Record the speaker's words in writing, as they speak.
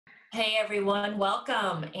Hey everyone,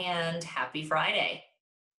 welcome and happy Friday.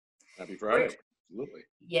 Happy We're Friday. Absolutely.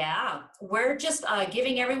 we're just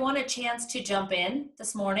giving everyone a chance to jump in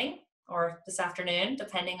this morning or this afternoon,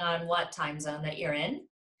 depending on what time zone that you're in.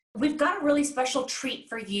 We've got a really special treat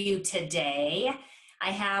for you today.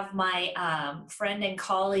 I have my friend and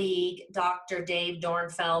colleague, Dr. Dave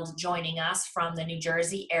Dornfeld, joining us from the New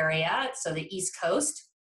Jersey area, so the East Coast.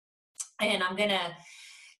 And I'm going to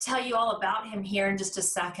tell you all about him here in just a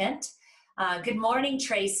second. Good morning,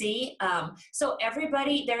 Tracy. So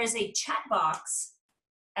everybody, there is a chat box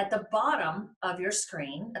at the bottom of your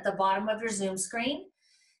screen, at the bottom of your Zoom screen.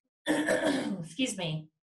 Excuse me.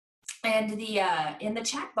 And in the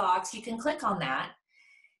chat box, you can click on that,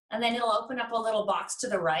 and then it'll open up a little box to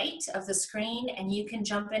the right of the screen, and you can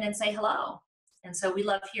jump in and say hello. And so we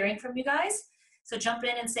love hearing from you guys. So jump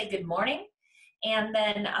in and say good morning. And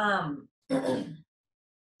then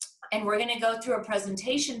and we're going to go through a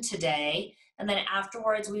presentation today, and then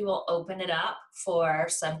afterwards we will open it up for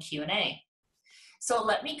some Q&A. So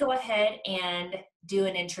let me go ahead and do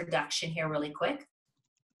an introduction here really quick.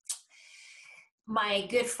 My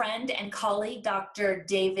good friend and colleague, Dr.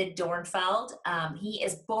 David Dornfeld, he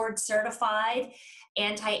is board certified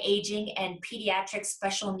anti-aging and pediatric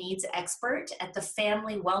special needs expert at the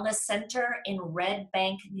Family Wellness Center in Red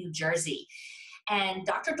Bank, New Jersey. And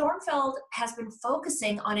Dr. Dornfeld has been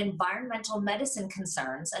focusing on environmental medicine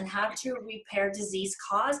concerns and how to repair disease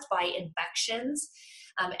caused by infections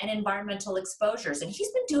and environmental exposures. And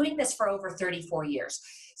he's been doing this for over 34 years.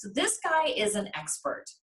 So this guy is an expert.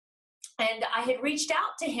 And I had reached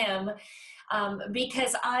out to him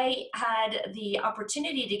because I had the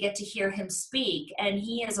opportunity to get to hear him speak, and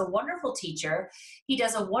he is a wonderful teacher. He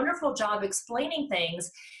does a wonderful job explaining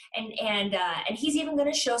things, and he's even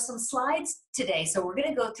going to show some slides today. So we're going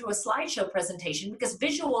to go through a slideshow presentation because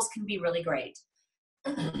visuals can be really great.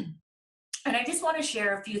 And I just want to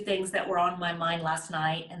share a few things that were on my mind last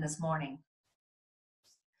night and this morning.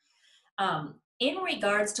 In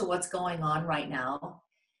regards to what's going on right now,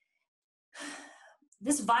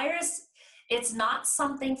 this virus, it's not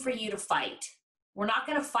something for you to fight. We're not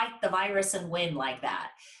going to fight the virus and win like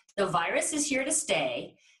that. The virus is here to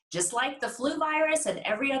stay, just like the flu virus and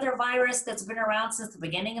every other virus that's been around since the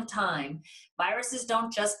beginning of time. Viruses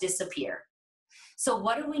don't just disappear. So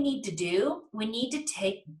what do we need to do? We need to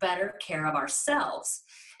take better care of ourselves.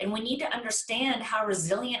 And we need to understand how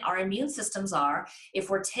resilient our immune systems are if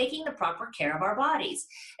we're taking the proper care of our bodies.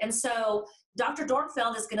 And so Dr.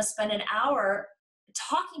 Dornfeld is going to spend an hour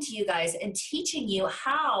talking to you guys and teaching you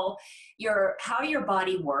how your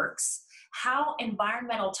body works, how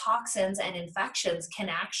environmental toxins and infections can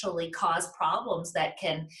actually cause problems that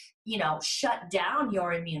can, shut down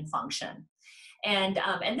your immune function. And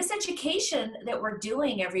this education that we're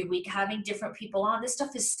doing every week, having different people on, this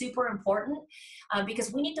stuff is super important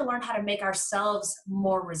because we need to learn how to make ourselves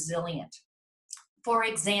more resilient. For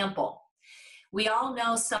example, we all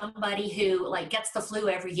know somebody who gets the flu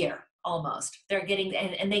every year. Almost. They're getting,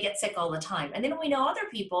 and they get sick all the time. And then we know other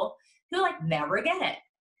people who never get it.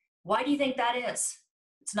 Why do you think that is?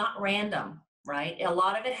 It's not random, right? A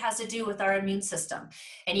lot of it has to do with our immune system.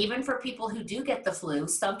 And even for people who do get the flu,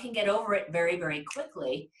 some can get over it very, very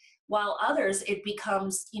quickly, while others, it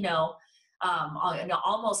becomes,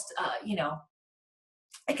 almost,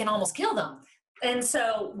 it can almost kill them. And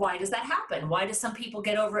so why does that happen? Why do some people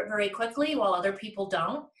get over it very quickly while other people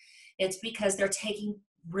don't? It's because they're taking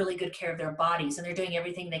really good care of their bodies and they're doing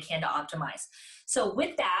everything they can to optimize. So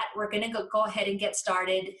with that, we're going to go ahead and get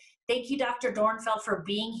started. Thank you, Dr. Dornfeld, for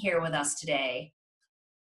being here with us today.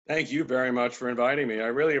 Thank you very much for inviting me. I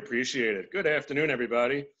really appreciate it. Good afternoon,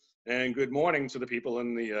 everybody, and good morning to the people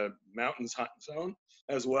in the mountains time zone,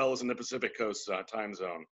 as well as in the Pacific Coast time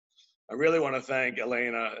zone. I really want to thank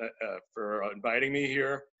Elena for inviting me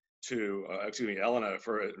here Elena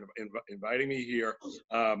for inviting me here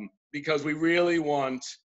because we really want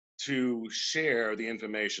to share the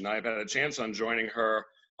information. I've had a chance on joining her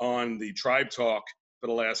on the Tribe Talk for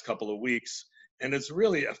the last couple of weeks, and it's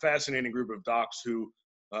really a fascinating group of docs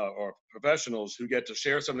or professionals who get to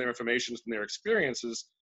share some of their information from their experiences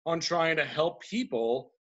on trying to help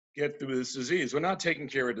people get through this disease. We're not taking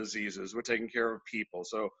care of diseases, we're taking care of people.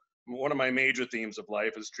 So one of my major themes of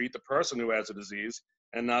life is treat the person who has a disease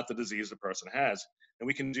and not the disease the person has. And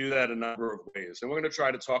we can do that a number of ways. And we're going to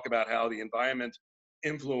try to talk about how the environment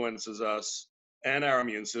influences us and our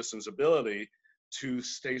immune system's ability to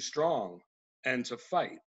stay strong and to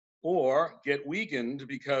fight, or get weakened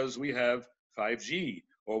because we have 5G,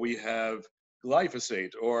 or we have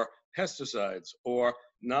glyphosate, or pesticides, or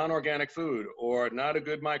non-organic food, or not a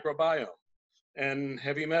good microbiome. and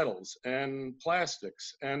heavy metals and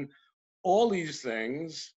plastics, and all these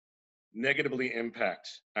things negatively impact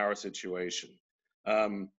our situation.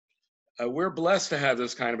 Um, we're blessed to have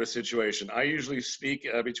this kind of a situation. I usually speak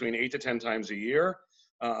between 8 to 10 times a year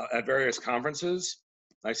at various conferences.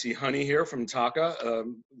 I see Honey here from Taka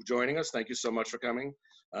joining us. Thank you so much for coming.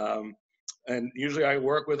 And usually I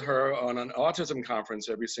work with her on an autism conference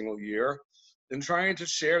every single year and trying to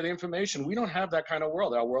share the information. We don't have that kind of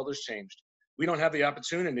world. Our world has changed. We don't have the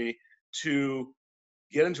opportunity to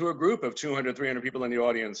get into a group of 200, 300 people in the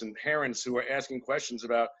audience and parents who are asking questions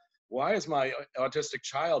about, why is my autistic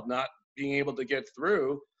child not being able to get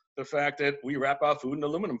through the fact that we wrap our food in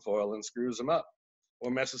aluminum foil and screws them up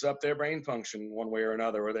or messes up their brain function one way or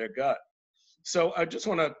another, or their gut. So I just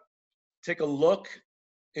want to take a look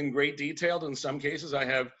in great detail. In some cases, I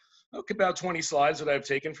have about 20 slides that I've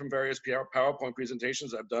taken from various PowerPoint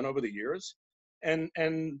presentations I've done over the years. And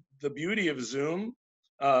the beauty of Zoom,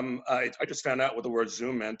 I just found out what the word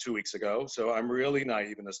Zoom meant 2 weeks ago, so I'm really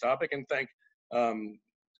naive in this topic. And thank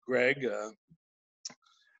Greg,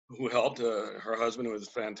 who helped, her husband, who was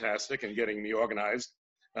fantastic in getting me organized.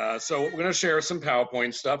 So we're going to share some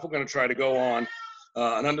PowerPoint stuff. We're going to try to go on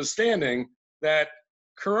an understanding that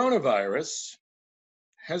coronavirus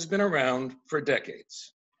has been around for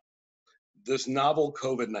decades. This novel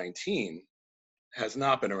COVID-19 has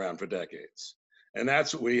not been around for decades. And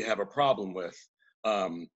that's what we have a problem with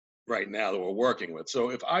right now that we're working with.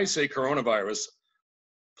 So if I say coronavirus,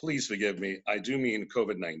 please forgive me, I do mean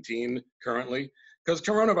COVID-19 currently, because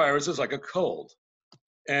coronavirus is like a cold.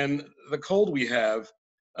 And the cold we have,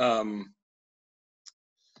 let's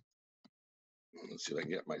see if I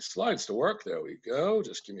can get my slides to work. There we go.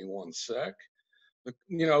 Just give me one sec.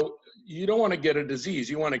 You know, you don't want to get a disease,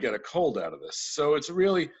 you want to get a cold out of this. So it's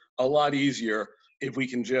really a lot easier if we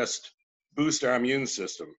can just boost our immune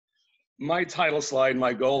system. My title slide,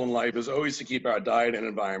 my goal in life is always to keep our diet and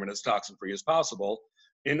environment as toxin-free as possible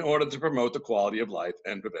in order to promote the quality of life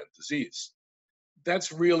and prevent disease.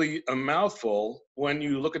 That's really a mouthful when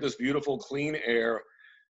you look at this beautiful, clean air,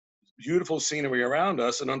 beautiful scenery around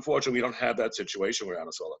us, and unfortunately, we don't have that situation around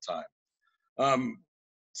us all the time.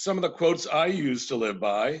 Some of the quotes I use to live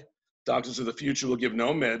by: doctors of the future will give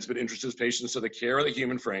no meds, but interest patients to the care of the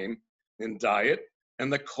human frame in diet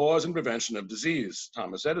and the cause and prevention of disease.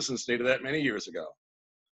 Thomas Edison stated that many years ago.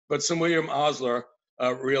 But Sir William Osler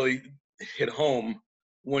really hit home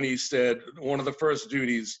when he said one of the first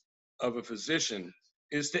duties of a physician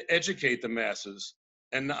is to educate the masses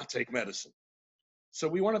and not take medicine. So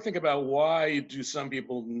we want to think about, why do some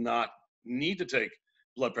people not need to take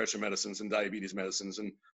blood pressure medicines and diabetes medicines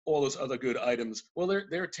and all those other good items? Well,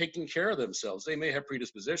 they're taking care of themselves. They may have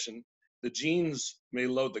predisposition. The genes may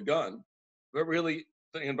load the gun, but really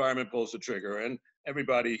the environment pulls the trigger. And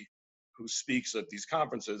everybody who speaks at these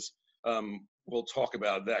conferences will talk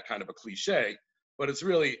about that kind of a cliche, but it's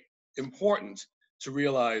really important to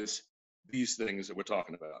realize these things that we're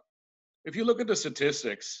talking about. If you look at the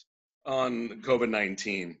statistics on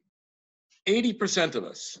COVID-19, 80% of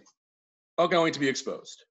us are going to be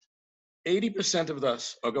exposed. 80% of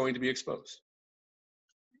us are going to be exposed.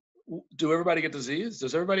 Do everybody get disease?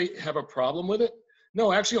 Does everybody have a problem with it?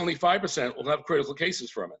 No, actually only 5% will have critical cases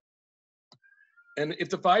from it. And if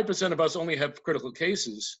the 5% of us only have critical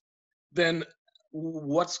cases, then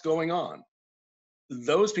what's going on?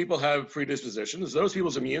 Those people have predispositions. Those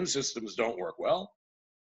people's immune systems don't work well.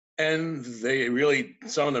 And they really,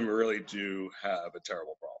 some of them really do have a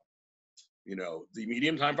terrible problem. You know, the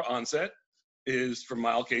median time for onset is, for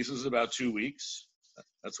mild cases, about 2 weeks.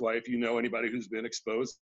 That's why if you know anybody who's been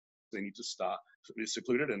exposed, they need to be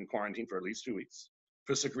secluded and quarantined for at least 2 weeks.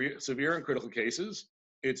 For severe and critical cases,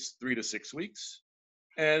 it's 3 to 6 weeks.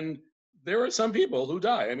 And there are some people who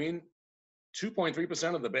die. I mean,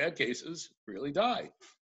 2.3% of the bad cases really die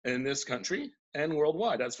in this country and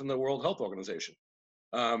worldwide. That's from the World Health Organization.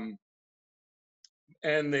 And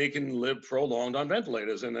they can live prolonged on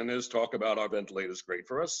ventilators. And then there's talk about, are ventilators great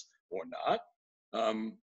for us or not?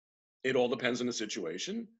 It all depends on the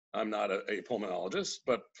situation. I'm not a pulmonologist,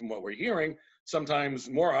 but from what we're hearing, sometimes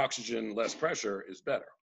more oxygen, less pressure is better.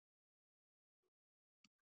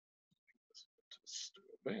 Just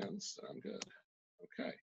advance, I'm good.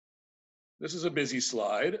 Okay. This is a busy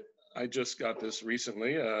slide. I just got this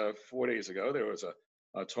recently, 4 days ago. There was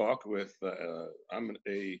a talk with, I'm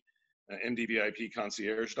a NDVIP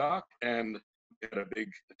concierge doc, and we had a big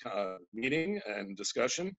meeting and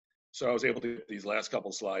discussion. So I was able to get these last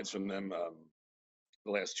couple slides from them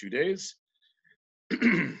the last 2 days.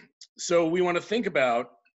 So we want to think about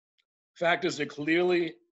factors that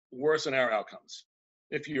clearly worsen our outcomes.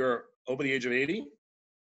 If you're over the age of 80,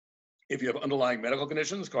 If you have underlying medical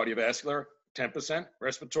conditions, cardiovascular, 10%,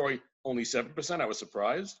 respiratory, only 7%, I was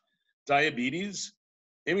surprised. Diabetes,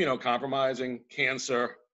 immunocompromising,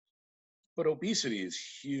 cancer, but obesity is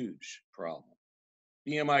a huge problem.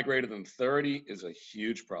 BMI greater than 30 is a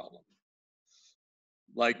huge problem.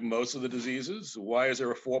 Like most of the diseases, why is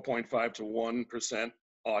there a 4.5 to 1%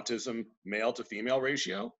 autism male to female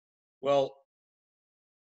ratio? Well,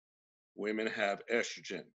 women have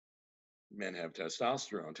estrogen, men have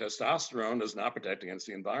testosterone. Testosterone does not protect against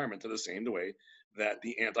the environment to the same way that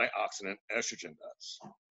the antioxidant estrogen does.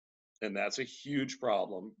 And that's a huge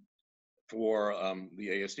problem for the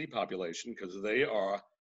ASD population because they are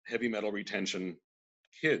heavy metal retention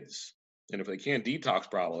kids. And if they can't detox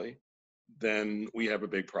properly, then we have a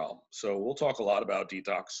big problem. So we'll talk a lot about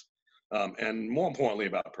detox and more importantly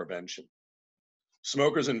about prevention.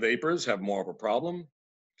 Smokers and vapors have more of a problem.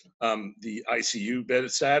 The ICU bed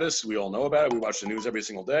status, we all know about it. We watch the news every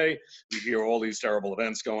single day. We hear all these terrible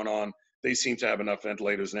events going on. They seem to have enough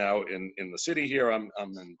ventilators now in the city here. I'm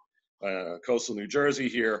in coastal New Jersey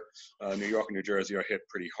here. New York and New Jersey are hit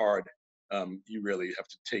pretty hard. You really have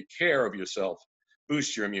to take care of yourself,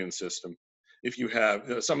 boost your immune system. If you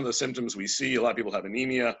have some of the symptoms we see, a lot of people have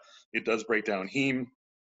anemia. It does break down heme.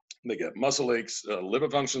 They get muscle aches, liver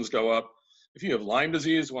functions go up. If you have Lyme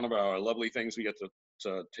disease, one of our lovely things we get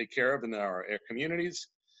to take care of in our communities,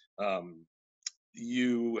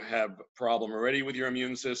 you have a problem already with your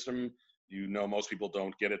immune system. You know most people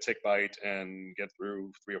don't get a tick bite and get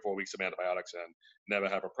through 3 or 4 weeks of antibiotics and never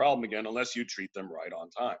have a problem again unless you treat them right on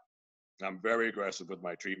time. I'm very aggressive with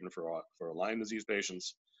my treatment for Lyme disease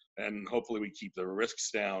patients, and hopefully we keep the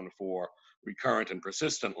risks down for recurrent and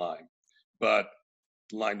persistent Lyme. But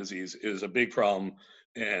Lyme disease is a big problem,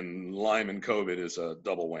 and Lyme and COVID is a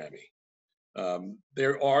double whammy.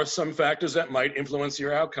 There are some factors that might influence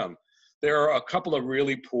your outcome. There are a couple of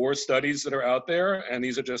really poor studies that are out there, and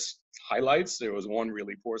these are just highlights. There was one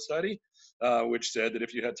really poor study, which said that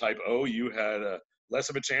if you had type O, you had less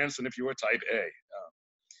of a chance than if you were type A.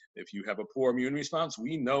 If you have a poor immune response,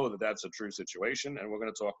 we know that that's a true situation, and we're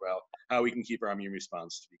going to talk about how we can keep our immune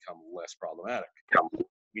response to become less problematic.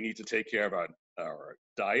 We need to take care of our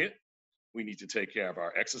diet. We need to take care of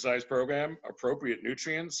our exercise program, appropriate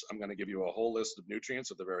nutrients. I'm going to give you a whole list of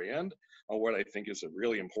nutrients at the very end on what I think is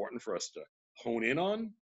really important for us to hone in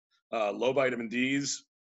on. Low vitamin Ds.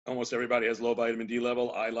 Almost everybody has low vitamin D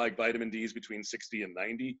level. I like vitamin Ds between 60 and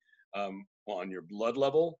 90 on your blood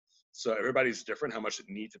level. So everybody's different how much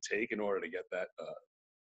they need to take in order to get that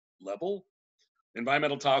level.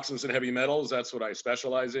 Environmental toxins and heavy metals, that's what I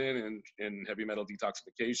specialize in heavy metal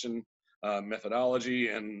detoxification methodology,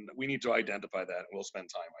 and we need to identify that. We'll spend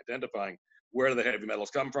time identifying where the heavy metals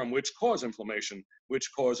come from, which cause inflammation, which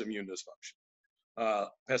cause immune dysfunction.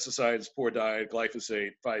 Pesticides, poor diet,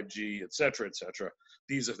 glyphosate, 5G, et cetera, et cetera.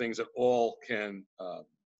 These are things that all can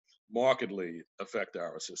markedly affect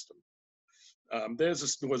our system. There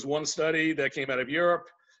was one study that came out of Europe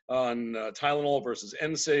on Tylenol versus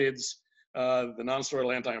NSAIDs, the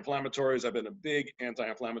non-steroidal anti-inflammatories. I've been a big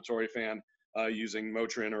anti-inflammatory fan using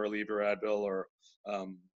Motrin or Aleve, Advil, or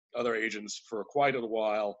other agents for quite a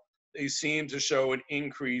while. They seem to show an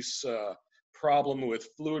increase problem with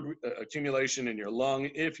fluid accumulation in your lung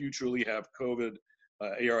if you truly have COVID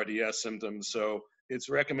ARDS symptoms. So it's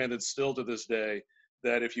recommended still to this day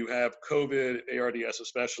that if you have COVID, ARDS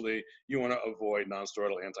especially, you want to avoid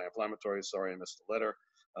non-steroidal anti-inflammatories. Sorry, I missed the letter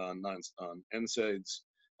on NSAIDs.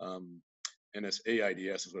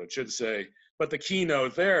 NSAIDs is what it should say. But the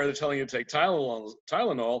keynote there, they're telling you to take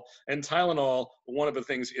Tylenol, and Tylenol, one of the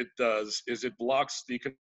things it does is it blocks the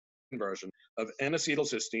conversion of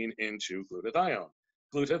N-acetylcysteine into glutathione.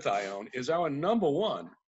 Glutathione is our #1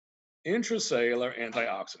 intracellular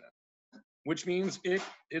antioxidant, which means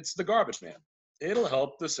it's the garbage man. It'll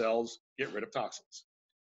help the cells get rid of toxins.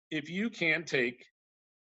 If you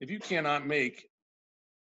cannot make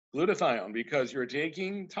glutathione because you're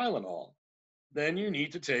taking Tylenol, then you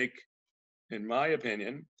need to take, in my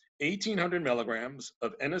opinion, 1,800 milligrams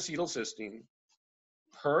of N-acetylcysteine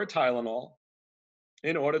per Tylenol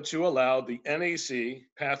in order to allow the NAC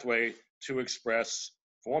pathway to express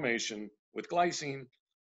formation with glycine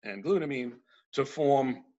and glutamine to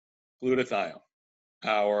form glutathione,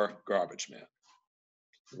 our garbage man.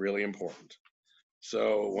 Really important.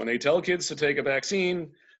 So when they tell kids to take a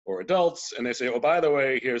vaccine or adults and they say, oh, by the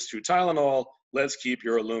way, here's 2 Tylenol, let's keep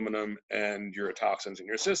your aluminum and your toxins in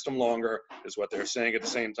your system longer, is what they're saying at the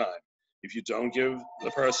same time. If you don't give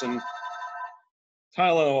the person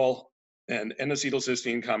Tylenol and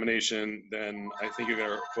N-acetylcysteine combination, then I think you're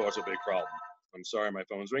going to cause a big problem. I'm sorry, my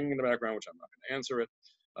phone's ringing in the background, which I'm not going to answer it.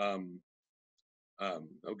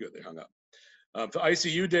 Oh, good, they hung up. For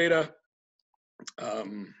ICU data,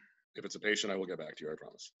 if it's a patient, I will get back to you, I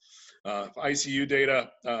promise. For ICU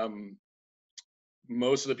data,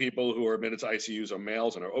 most of the people who are admitted to ICUs are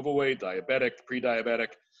males and are overweight, diabetic, pre-diabetic.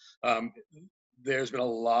 Um, there's been a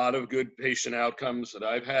lot of good patient outcomes that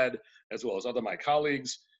I've had, as well as other my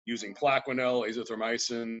colleagues, using Plaquenil,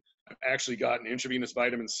 azithromycin. I've actually gotten intravenous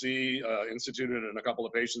vitamin C instituted in a couple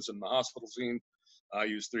of patients in the hospital scene. I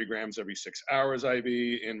use 3 grams every 6 hours IV.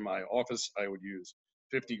 In my office, I would use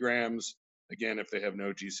 50 grams, again, if they have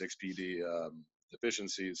no G6PD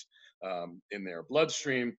deficiencies in their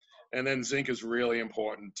bloodstream. And then zinc is really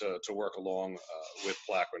important to work along with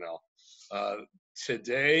Plaquenil.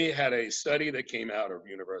 Today had a study that came out of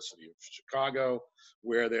University of Chicago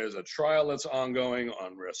where there's a trial that's ongoing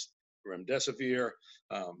on remdesivir.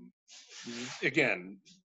 Again,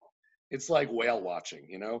 it's like whale watching,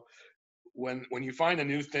 you know? When you find a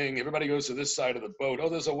new thing, everybody goes to this side of the boat. Oh,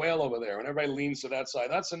 there's a whale over there, and everybody leans to that side.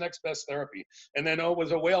 That's the next best therapy. And then, oh,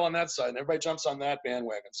 there's a whale on that side, and everybody jumps on that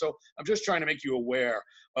bandwagon. So I'm just trying to make you aware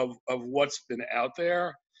of what's been out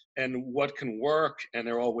there and what can work. And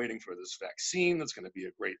they're all waiting for this vaccine that's going to be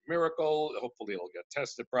a great miracle. Hopefully it'll get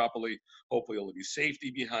tested properly. Hopefully there'll be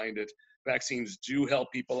safety behind it. Vaccines do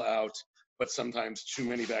help people out, but sometimes too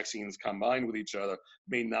many vaccines combined with each other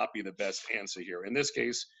may not be the best answer here. In this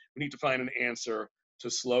case, we need to find an answer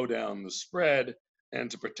to slow down the spread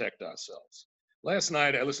and to protect ourselves. Last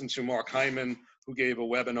night, I listened to Mark Hyman, who gave a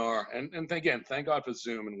webinar, and again, thank God for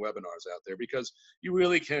Zoom and webinars out there, because you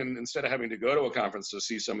really can, instead of having to go to a conference to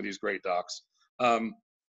see some of these great docs,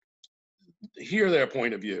 hear their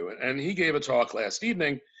point of view. And he gave a talk last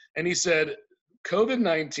evening, and he said,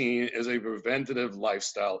 COVID-19 is a preventative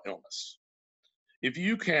lifestyle illness. If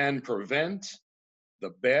you can prevent the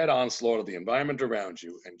bad onslaught of the environment around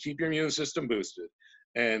you and keep your immune system boosted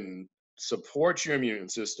and support your immune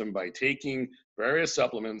system by taking various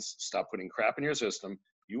supplements, stop putting crap in your system,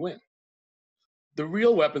 you win. The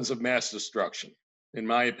real weapons of mass destruction, in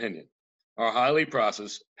my opinion, are highly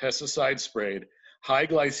processed, pesticide sprayed, high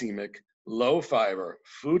glycemic, low fiber,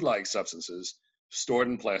 food-like substances stored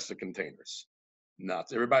in plastic containers.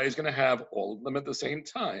 Not everybody's going to have all of them at the same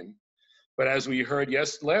time, but as we heard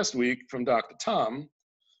last week from Dr. Tom,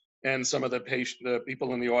 and some of the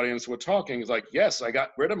people in the audience were talking, is like, yes, I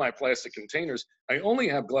got rid of my plastic containers. I only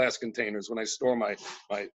have glass containers when I store my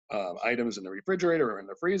items in the refrigerator or in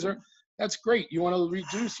the freezer. That's great. You want to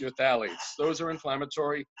reduce your phthalates. Those are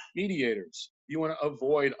inflammatory mediators. You want to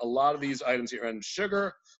avoid a lot of these items here. And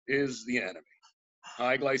sugar is the enemy.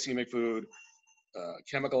 High glycemic food,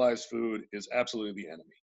 chemicalized food is absolutely the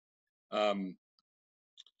enemy.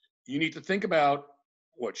 You need to think about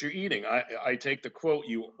what you're eating. I take the quote,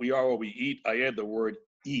 we are what we eat. I add the word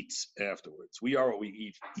eats afterwards. We are what we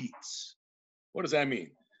eat eats. What does that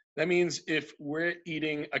mean? That means if we're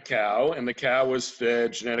eating a cow and the cow was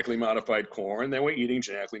fed genetically modified corn, then we're eating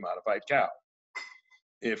genetically modified cow.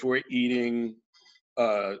 If we're eating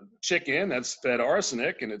chicken that's fed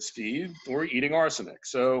arsenic in its feed, we're eating arsenic.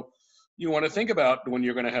 So you want to think about when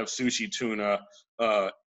you're going to have sushi, tuna,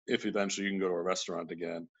 if eventually you can go to a restaurant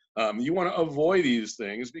again. You want to avoid these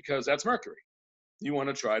things because that's mercury. You want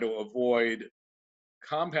to try to avoid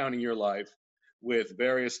compounding your life with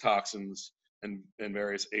various toxins and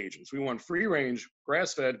various agents. We want free-range,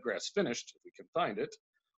 grass-fed, grass-finished, if we can find it,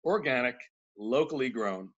 organic, locally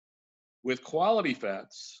grown, with quality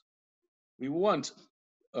fats. We want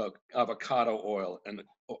avocado oil and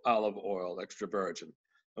olive oil, extra virgin.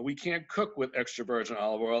 And we can't cook with extra virgin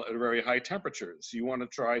olive oil at very high temperatures. You want to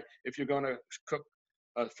try, if you're going to cook,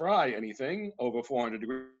 fry anything over 400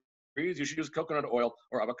 degrees, you should use coconut oil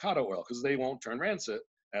or avocado oil because they won't turn rancid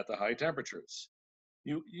at the high temperatures.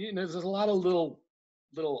 You know, there's a lot of little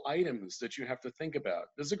items that you have to think about.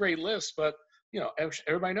 There's a great list, but you know,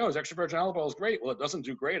 everybody knows extra virgin olive oil is great. Well, it doesn't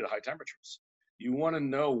do great at high temperatures. You want to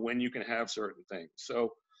know when you can have certain things.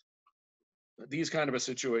 So these kind of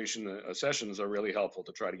sessions are really helpful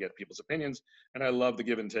to try to get people's opinions. And I love the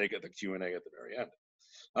give and take at the Q&A at the very end.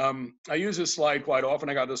 I use this slide quite often.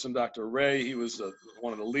 I got this from Dr. Ray. He was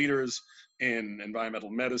one of the leaders in environmental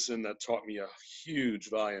medicine that taught me a huge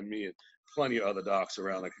volume, me and plenty of other docs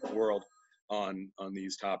around the world on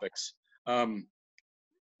these topics.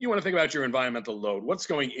 You want to think about your environmental load. What's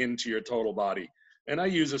going into your total body? And I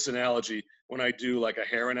use this analogy when I do like a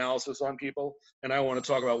hair analysis on people, and I want to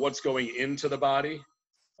talk about what's going into the body.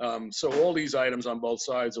 So all these items on both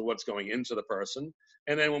sides are what's going into the person.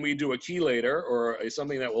 And then when we do a chelator or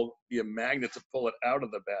something that will be a magnet to pull it out of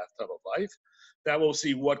the bathtub of life, that will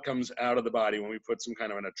see what comes out of the body when we put some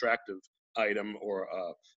kind of an attractive item or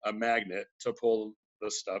a magnet to pull the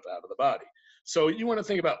stuff out of the body. So you want to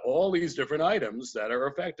think about all these different items that are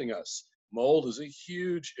affecting us. Mold is a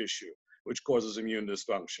huge issue, which causes immune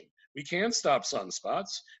dysfunction. We can't stop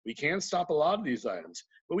sunspots. We can't stop a lot of these items,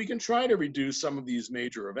 but we can try to reduce some of these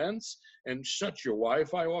major events, and shut your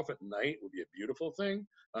Wi-Fi off at night would be a beautiful thing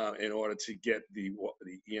in order to get the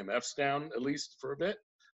EMFs down, at least for a bit,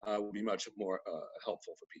 would be much more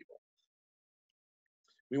helpful for people.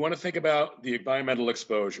 We want to think about the environmental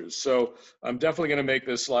exposures. So I'm definitely going to make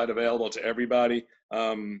this slide available to everybody.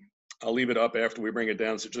 I'll leave it up after we bring it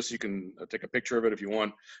down, so just so you can take a picture of it if you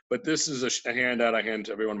want. But this is a handout I hand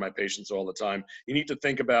to every one of my patients all the time. You need to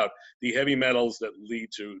think about the heavy metals that lead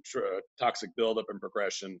to toxic buildup and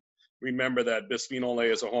progression. Remember that bisphenol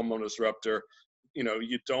A is a hormone disruptor. You know,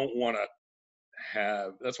 you don't want to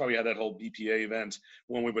have, that's why we had that whole BPA event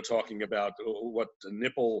when we were talking about what the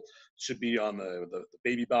nipple should be on the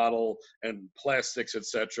baby bottle and plastics,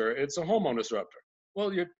 etc. It's a hormone disruptor.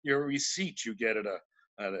 Well, your receipt you get at a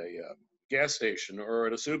gas station or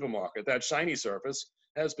at a supermarket, that shiny surface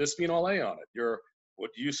has bisphenol A on it.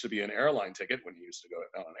 What used to be an airline ticket when you used to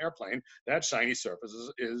go on an airplane, that shiny surface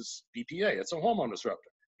is BPA. It's a hormone disruptor.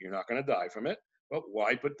 You're not going to die from it, but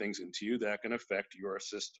why put things into you that can affect your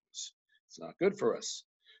systems? It's not good for us.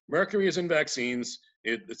 Mercury is in vaccines.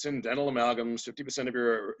 It's in dental amalgams. 50% of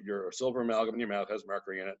your silver amalgam in your mouth has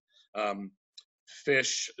mercury in it.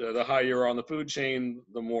 Fish, the higher you're on the food chain,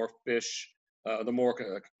 the more the more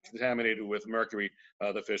contaminated with mercury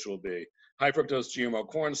the fish will be. High fructose GMO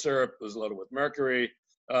corn syrup is loaded with mercury.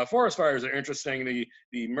 Forest fires are interesting.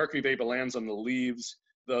 The mercury vapor lands on the leaves.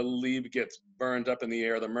 The leaf gets burned up in the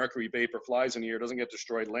air. The mercury vapor flies in the air, doesn't get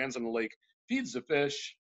destroyed, lands in the lake, feeds the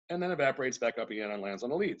fish, and then evaporates back up again and lands on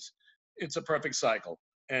the leaves. It's a perfect cycle,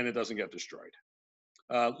 and it doesn't get destroyed.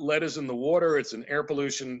 Lead is in the water. It's in air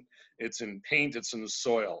pollution. It's in paint. It's in the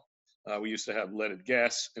soil. We used to have leaded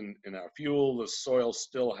gas in our fuel. The soil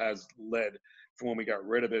still has lead from when we got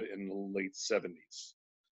rid of it in the late 70s.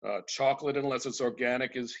 Chocolate, unless it's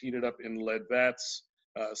organic, is heated up in lead vats,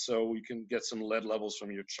 so we can get some lead levels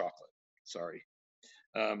from your chocolate. Sorry.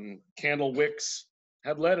 Candle wicks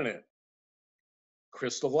have lead in it.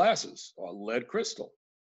 Crystal glasses are lead crystal.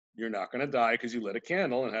 You're not going to die because you lit a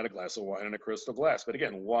candle and had a glass of wine in a crystal glass. But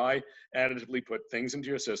again, why additively put things into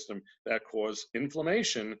your system that cause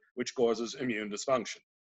inflammation, which causes immune dysfunction?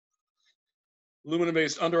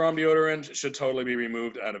 Aluminum-based underarm deodorant should totally be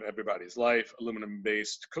removed out of everybody's life.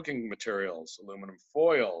 Aluminum-based cooking materials, aluminum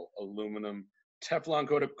foil, aluminum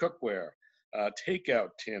Teflon-coated cookware, takeout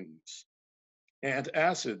tins,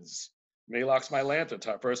 antacids. Maalox mylanta,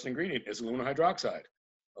 top first ingredient, is aluminum hydroxide.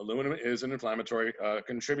 Aluminum is an inflammatory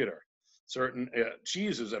contributor. Certain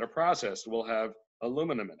cheeses that are processed will have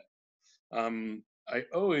aluminum in it. I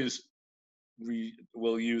always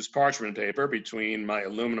will use parchment paper between my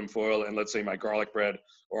aluminum foil and, let's say, my garlic bread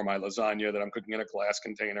or my lasagna that I'm cooking in a glass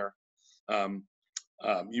container.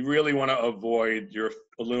 You really want to avoid your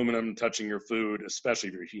aluminum touching your food, especially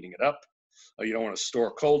if you're heating it up. You don't want to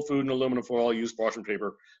store cold food in aluminum foil. Use parchment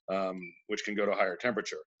paper, which can go to a higher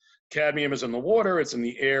temperature. Cadmium is in the water, it's in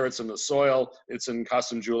the air, it's in the soil, it's in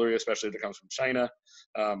costume jewelry, especially if it comes from China.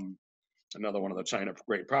 Another one of the China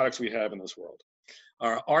great products we have in this world.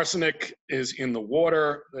 Arsenic is in the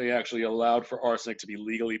water. They actually allowed for arsenic to be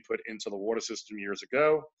legally put into the water system years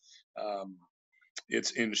ago.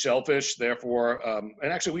 It's in shellfish, therefore,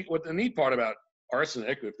 and actually what the neat part about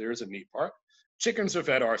arsenic, if there is a neat part, chickens are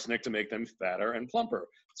fed arsenic to make them fatter and plumper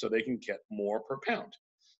so they can get more per pound.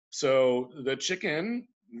 So the chicken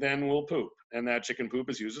then will poop, and that chicken poop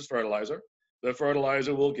is used as fertilizer. The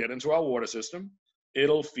fertilizer will get into our water system.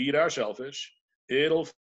 It'll feed our shellfish. It'll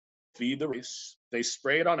feed the rice. They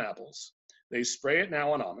spray it on apples. They spray it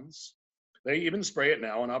now on almonds. They even spray it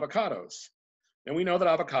now on avocados. And we know that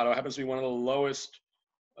avocado happens to be one of the lowest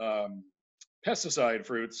pesticide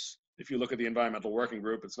fruits. If you look at the Environmental Working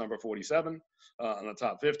Group, it's number 47 on the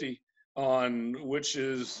top 50 on which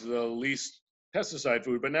is the least pesticide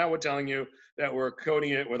food, but now we're telling you that we're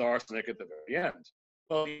coating it with arsenic at the very end.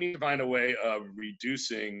 Well, you need to find a way of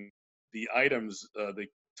reducing the items, the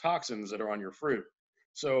toxins that are on your fruit.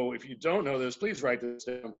 So if you don't know this, please write this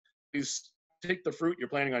down. Please take the fruit you're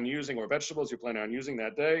planning on using or vegetables you're planning on using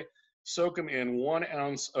that day, soak them in 1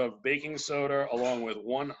 ounce of baking soda along with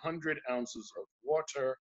 100 ounces of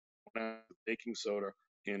water, 1 ounce of baking soda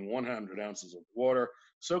in 100 ounces of water,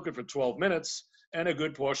 soak it for 12 minutes, and a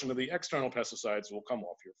good portion of the external pesticides will come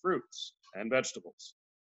off your fruits and vegetables.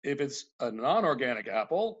 If it's a non-organic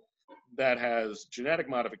apple that has genetic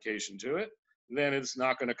modification to it, then it's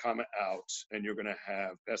not going to come out and you're going to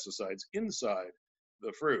have pesticides inside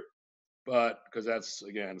the fruit. But because that's,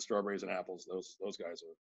 again, strawberries and apples, those guys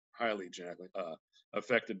highly genetically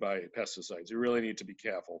affected by pesticides. You really need to be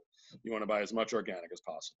careful. You want to buy as much organic as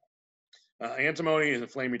possible. Antimony is a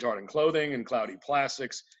flame retardant clothing and cloudy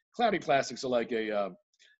plastics. Cloudy plastics are like a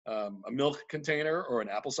milk container or an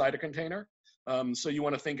apple cider container. So you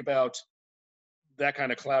want to think about that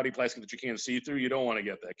kind of cloudy plastic that you can't see through. You don't want to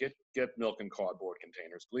get that. Get milk in cardboard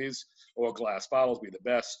containers, please, or glass bottles be the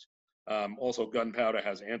best. Also, gunpowder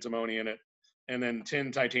has antimony in it. And then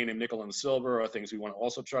tin, titanium, nickel, and silver are things we want to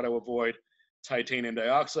also try to avoid. Titanium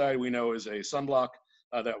dioxide we know is a sunblock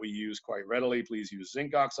that we use quite readily. Please use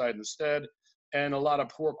zinc oxide instead. And a lot of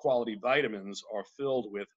poor quality vitamins are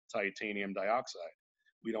filled with titanium dioxide.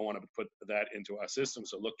 We don't want to put that into our system.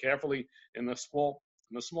 So look carefully in the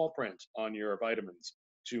small print on your vitamins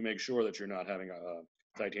to make sure that you're not having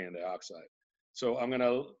a titanium dioxide. So I'm going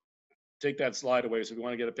to take that slide away. So if you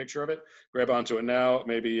want to get a picture of it, grab onto it now.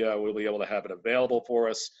 Maybe we'll be able to have it available for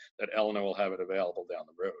us, that Eleanor will have it available down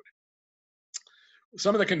the road.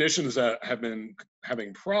 Some of the conditions that have been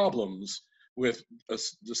having problems with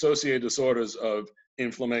associated disorders of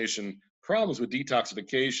inflammation, problems with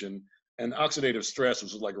detoxification, and oxidative stress,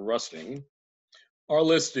 which is like rusting, are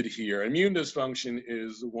listed here. Immune dysfunction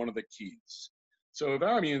is one of the keys. So if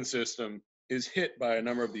our immune system is hit by a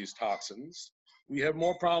number of these toxins, we have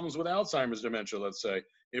more problems with Alzheimer's dementia, let's say,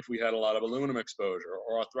 if we had a lot of aluminum exposure,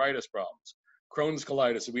 or arthritis problems, Crohn's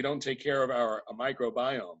colitis, if we don't take care of our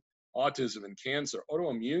microbiome, autism and cancer,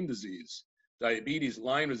 autoimmune disease, diabetes,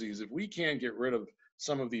 Lyme disease. If we can't get rid of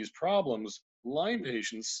some of these problems, Lyme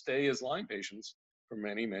patients stay as Lyme patients for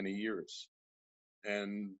many, many years.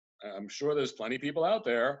 And I'm sure there's plenty of people out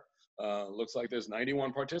there. Looks like there's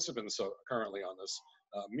 91 participants currently on this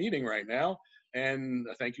meeting right now. And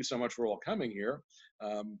thank you so much for all coming here.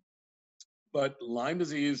 But Lyme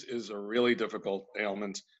disease is a really difficult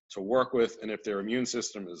ailment to work with. And if their immune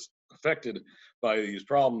system is affected by these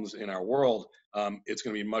problems in our world, it's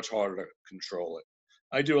going to be much harder to control it.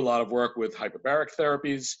 I do a lot of work with hyperbaric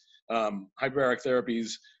therapies. Hyperbaric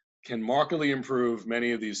therapies can markedly improve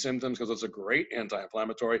many of these symptoms because it's a great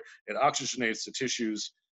anti-inflammatory. It oxygenates the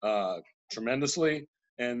tissues tremendously,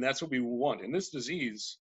 and that's what we want. In this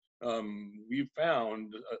disease, we've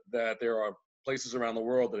found that there are places around the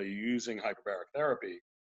world that are using hyperbaric therapy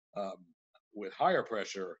with higher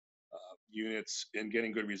pressure units and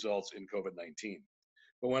getting good results in COVID-19.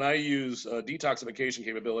 But when I use detoxification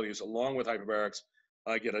capabilities along with hyperbarics,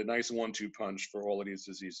 I get a nice 1-2 punch for all of these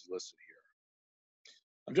diseases listed here.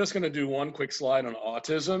 I'm just going to do one quick slide on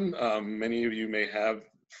autism. Many of you may have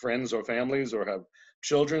friends or families or have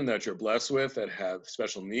children that you're blessed with that have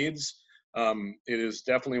special needs. It is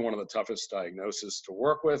definitely one of the toughest diagnoses to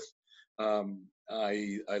work with.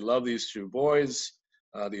 I love these two boys.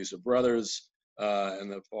 These are brothers,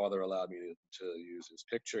 and the father allowed me to use his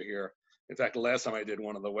picture here. In fact, the last time I did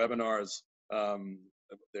one of the webinars,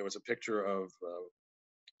 there was a picture of,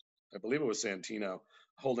 I believe it was Santino,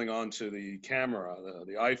 holding on to the camera,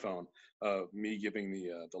 the iPhone, of me giving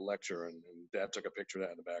the lecture, and Dad took a picture of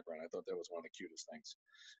that in the background. I thought that was one of the cutest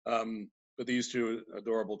things. But these two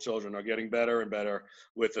adorable children are getting better and better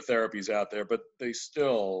with the therapies out there, but they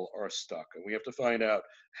still are stuck. And we have to find out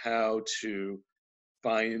how to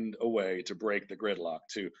find a way to break the gridlock,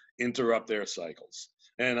 to interrupt their cycles.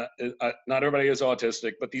 And not everybody is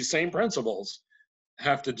autistic, but these same principles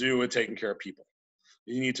have to do with taking care of people.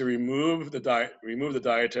 You need to remove the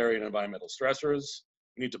dietary and environmental stressors.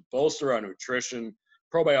 You need to bolster our nutrition.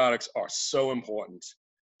 Probiotics are so important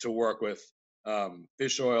to work with.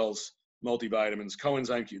 Fish oils, multivitamins,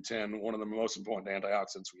 coenzyme Q10, one of the most important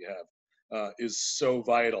antioxidants we have, is so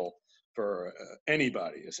vital for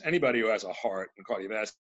anybody. Anybody who has a heart and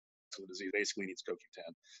cardiovascular disease basically needs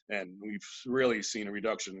CoQ10. And we've really seen a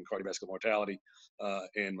reduction in cardiovascular mortality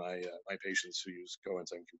in my patients who use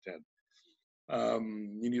coenzyme Q10.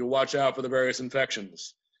 You need to watch out for the various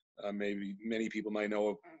infections. Maybe many people might know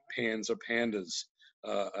of PANS or PANDAS,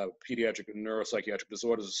 pediatric neuropsychiatric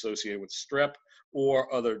disorders associated with strep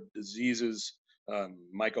or other diseases,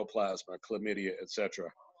 mycoplasma, chlamydia, etc.,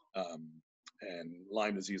 and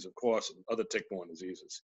Lyme disease, of course, and other tick-borne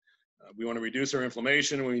diseases. We want to reduce our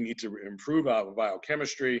inflammation. We need to improve our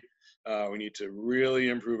biochemistry. We need to really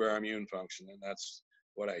improve our immune function, and that's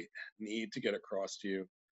what I need to get across to you,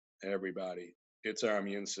 everybody. It's our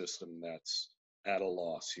immune system that's at a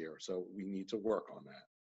loss here, so we need to work on that.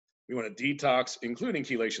 We want to detox, including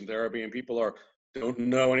chelation therapy, and people don't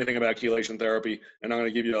know anything about chelation therapy, and I'm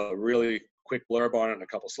going to give you a really quick blurb on it in a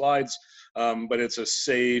couple slides, but it's a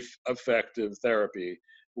safe, effective therapy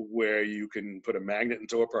where you can put a magnet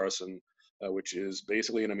into a person, which is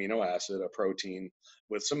basically an amino acid, a protein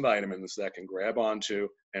with some vitamins that can grab onto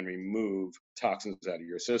and remove toxins out of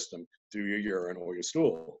your system through your urine or your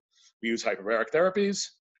stool. We use hyperbaric therapies.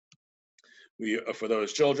 For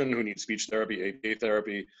those children who need speech therapy, ABA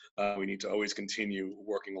therapy, we need to always continue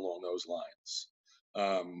working along those lines.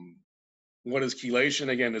 What is chelation?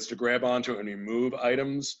 Again, is to grab onto and remove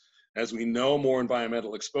items. As we know, more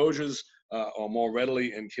environmental exposures are more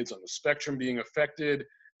readily in kids on the spectrum being affected,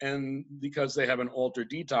 and because they have an altered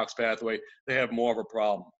detox pathway, they have more of a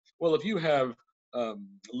problem. Well, if you have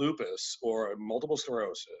lupus or multiple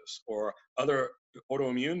sclerosis or other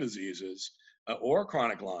autoimmune diseases, or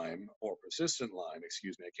chronic Lyme or persistent Lyme,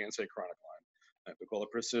 excuse me, I can't say chronic Lyme, I have to call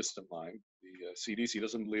it persistent Lyme. The CDC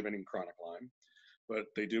doesn't believe in chronic Lyme, but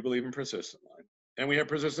they do believe in persistent Lyme. And we have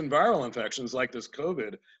persistent viral infections like this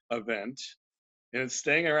COVID event, and it's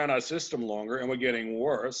staying around our system longer, and we're getting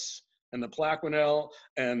worse. And the Plaquenil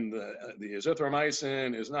and the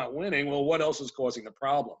azithromycin is not winning. Well, what else is causing the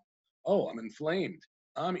problem? Oh, I'm inflamed.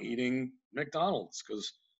 I'm eating McDonald's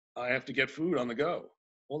because I have to get food on the go.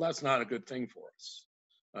 Well, that's not a good thing for us.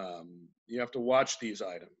 You have to watch these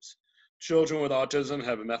items. Children with autism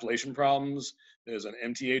have methylation problems. There's an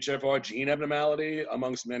MTHFR gene abnormality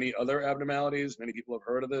amongst many other abnormalities. Many people have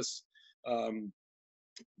heard of this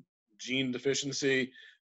gene deficiency.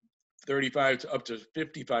 35 to up to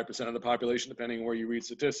 55% of the population, depending on where you read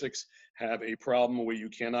statistics, have a problem where you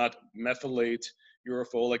cannot methylate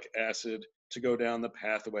urofolic acid to go down the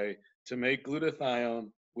pathway to make glutathione,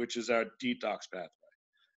 which is our detox pathway.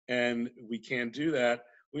 And we can't do that.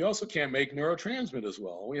 We also can't make neurotransmitters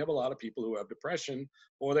well. We have a lot of people who have depression,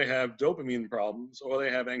 or they have dopamine problems, or they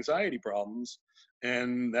have anxiety problems.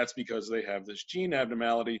 And that's because they have this gene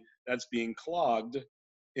abnormality that's being clogged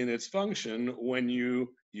in its function when you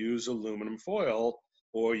use aluminum foil,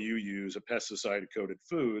 or you use a pesticide-coated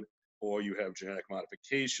food, or you have genetic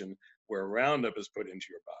modification where Roundup is put into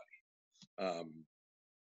your body.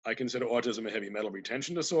 I consider autism a heavy metal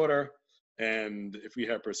retention disorder, and if we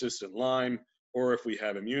have persistent Lyme, or if we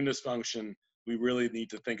have immune dysfunction, we really need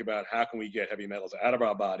to think about how can we get heavy metals out of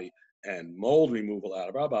our body and mold removal out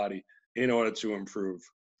of our body in order to improve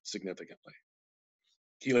significantly.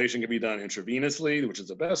 Chelation can be done intravenously, which is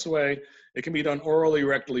the best way. It can be done orally,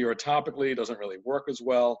 rectally, or topically. It doesn't really work as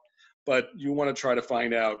well, but you want to try to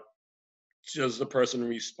find out, does the person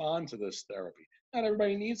respond to this therapy? Not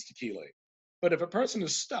everybody needs to chelate, but if a person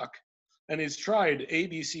is stuck and he's tried A,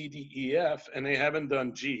 B, C, D, E, F, and they haven't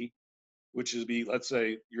done G, which is let's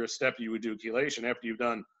say your step you would do chelation after you've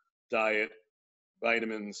done diet,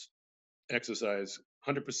 vitamins, exercise,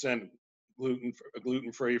 100%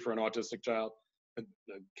 gluten-free for an autistic child,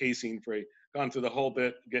 casein-free, gone through the whole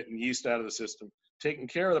bit, getting yeast out of the system, taking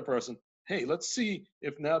care of the person. Hey, let's see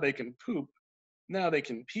if now they can poop, now they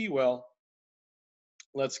can pee well.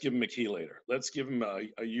 Let's give them a chelator. Let's give them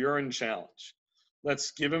a urine challenge.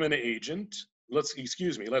 Let's give them an agent. Let's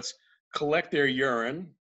collect their urine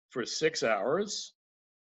for 6 hours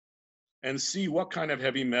and see what kind of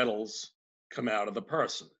heavy metals come out of the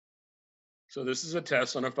person. So this is a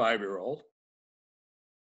test on a 5-year-old,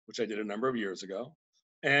 which I did a number of years ago.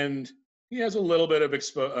 And he has a little bit of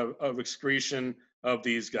excretion of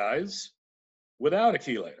these guys without a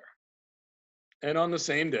chelator. And on the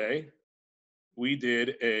same day, we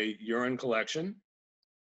did a urine collection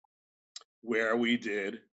where we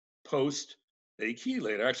did post a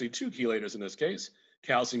chelator, actually 2 chelators in this case,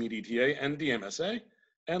 calcium EDTA and DMSA.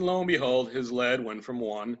 And lo and behold, his lead went from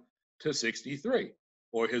 1 to 63,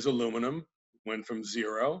 or his aluminum went from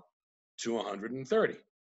 0 to 130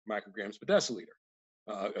 micrograms per deciliter.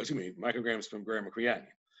 Micrograms per gram of creatinine.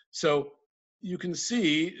 So you can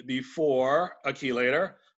see before a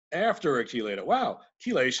chelator, after a chelator. Wow,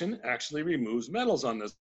 chelation actually removes metals on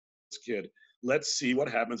this kid. Let's see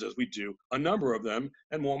what happens as we do a number of them,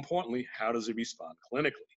 and more importantly, how does it respond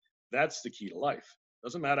clinically? That's the key to life.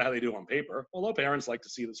 Doesn't matter how they do on paper, although parents like to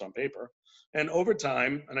see this on paper. And over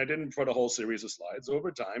time, and I didn't put a whole series of slides,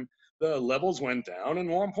 over time, the levels went down, and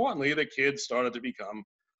more importantly, the kids started to become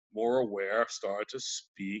more aware, started to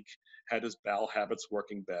speak, had his bowel habits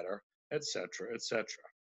working better, et cetera, et cetera.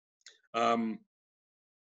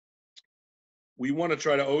 We want to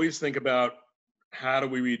try to always think about how do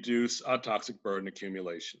we reduce our toxic burden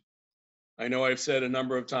accumulation. I know I've said a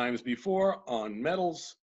number of times before on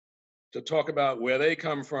metals to talk about where they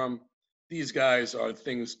come from. These guys are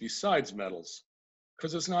things besides metals,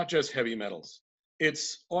 because it's not just heavy metals.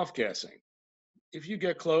 It's off-gassing. If you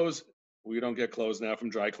get clothes, we don't get clothes now from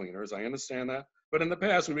dry cleaners, I understand that. But in the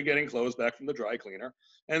past, we were getting clothes back from the dry cleaner.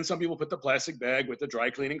 And some people put the plastic bag with the dry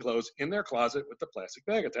cleaning clothes in their closet with the plastic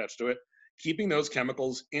bag attached to it. keeping those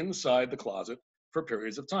chemicals inside the closet for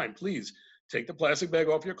periods of time. Please take the plastic bag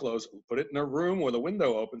off your clothes, put it in a room with a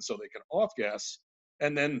window open so they can off gas,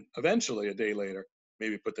 and then eventually a day later,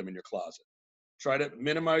 maybe put them in your closet. Try to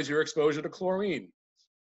minimize your exposure to chlorine.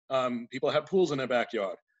 People have pools in their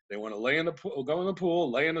backyard. They want to lay in the pool, go in the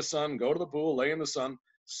pool, lay in the sun, go to the pool, lay in the sun.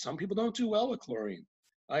 Some people don't do well with chlorine.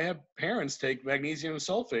 I have parents take magnesium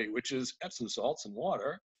sulfate, which is Epsom salts and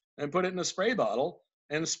water, and put it in a spray bottle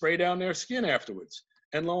and spray down their skin afterwards.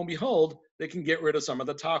 And lo and behold, they can get rid of some of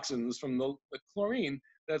the toxins from the chlorine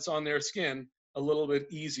that's on their skin a little bit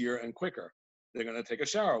easier and quicker. They're going to take a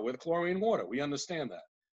shower with chlorine water. We understand that.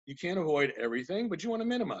 You can't avoid everything, but you want to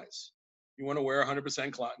minimize. You want to wear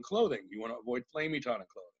 100% cotton clothing. You want to avoid flame retardant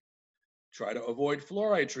clothing. Try to avoid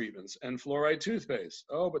fluoride treatments and fluoride toothpaste.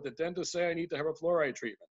 Oh, but the dentist say I need to have a fluoride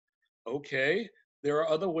treatment. Okay, there are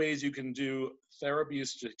other ways you can do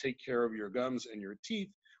therapies to take care of your gums and your teeth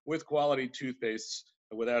with quality toothpastes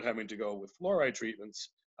without having to go with fluoride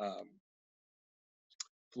treatments.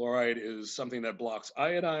 Fluoride is something that blocks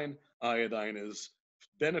iodine. Iodine is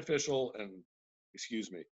beneficial and,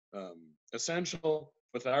 essential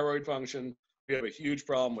for thyroid function. We have a huge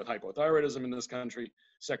problem with hypothyroidism in this country,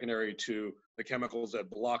 secondary to the chemicals that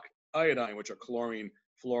block iodine, which are chlorine,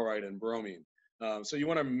 fluoride, and bromine. So you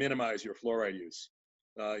want to minimize your fluoride use.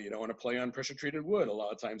 You don't want to play on pressure-treated wood. A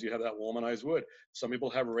lot of times you have that womanized wood. Some people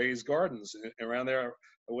have raised gardens around there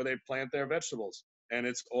where they plant their vegetables, and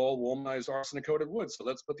it's all womanized arsenic-coated wood. So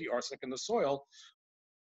let's put the arsenic in the soil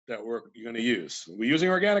that you're going to use. We're using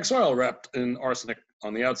organic soil wrapped in arsenic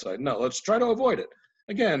on the outside. No, let's try to avoid it.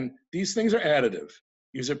 Again, these things are additive.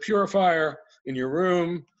 Use a purifier in your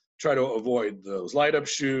room. Try to avoid those light-up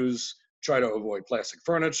shoes. Try to avoid plastic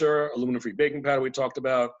furniture, aluminum-free baking powder we talked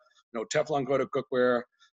about, no Teflon-coated cookware.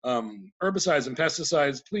 Herbicides and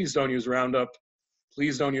pesticides, please don't use Roundup.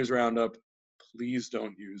 Please don't use Roundup. Please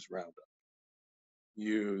don't use Roundup.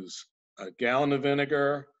 Use a gallon of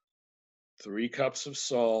vinegar, 3 cups of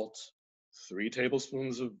salt, 3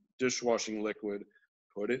 tablespoons of dishwashing liquid,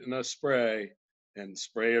 put it in a spray, and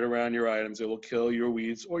spray it around your items. It will kill your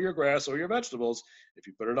weeds or your grass or your vegetables if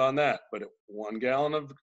you put it on that. But 1 gallon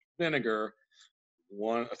of vinegar,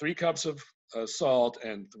 3 cups of salt,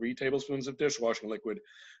 and 3 tablespoons of dishwashing liquid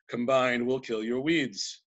combined will kill your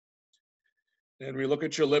weeds. And we look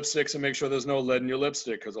at your lipsticks and make sure there's no lead in your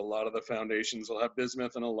lipstick, because a lot of the foundations will have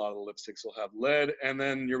bismuth and a lot of the lipsticks will have lead. And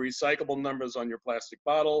then your recyclable numbers on your plastic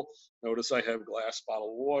bottle. Notice I have glass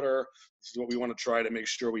bottled water. This is what we want to try to make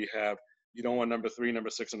sure we have. You don't want number 3, number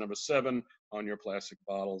 6, and number 7 on your plastic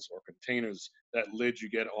bottles or containers. That lid you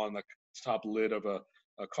get on the top lid of a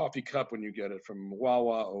coffee cup when you get it from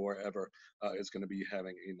Wawa or wherever is going to be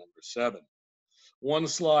having a number 7. One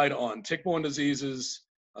slide on tick-borne diseases.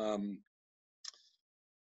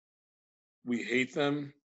 We hate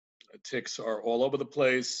them. Ticks are all over the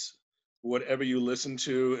place. Whatever you listen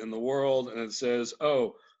to in the world, and it says,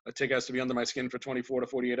 oh, a tick has to be under my skin for 24 to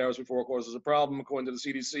 48 hours before it causes a problem, according to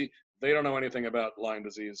the CDC. They don't know anything about Lyme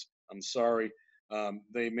disease. I'm sorry.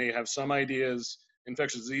 They may have some ideas.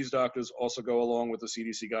 Infectious disease doctors also go along with the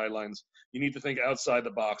CDC guidelines. You need to think outside the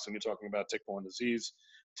box when you're talking about tick-borne disease.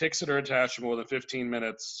 Ticks that are attached for more than 15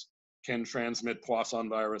 minutes can transmit Poisson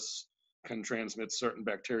virus, can transmit certain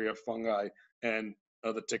bacteria, fungi, and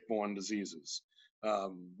other tick-borne diseases.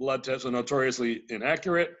 Blood tests are notoriously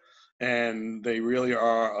inaccurate, and they really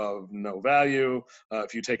are of no value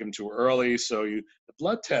if you take them too early. So the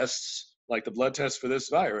blood tests, like the blood test for this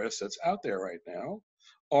virus that's out there right now,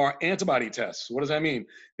 are antibody tests. What does that mean?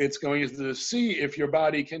 It's going to see if your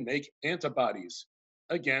body can make antibodies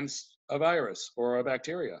against a virus or a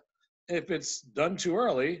bacteria. If it's done too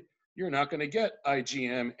early, you're not going to get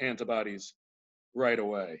IgM antibodies right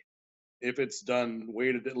away. If it's done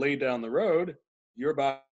laid down the road, your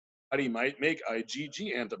body might make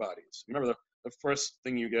IgG antibodies. Remember, the first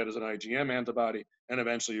thing you get is an IgM antibody, and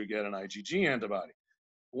eventually you get an IgG antibody.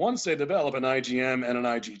 Once they develop an IgM and an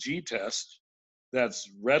IgG test that's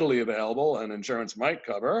readily available and insurance might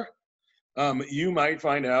cover, you might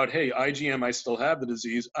find out, hey, IgM, I still have the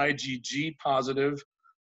disease. IgG positive,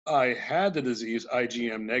 I had the disease.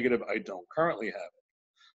 IgM negative, I don't currently have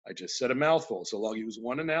it. I just said a mouthful, so I'll use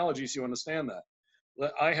one analogy so you understand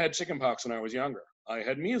that. I had chickenpox when I was younger. I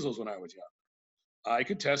had measles when I was younger. I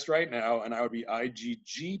could test right now, and I would be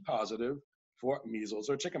IgG positive for measles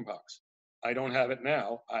or chickenpox. I don't have it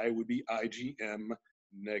now. I would be IgM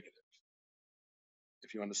negative.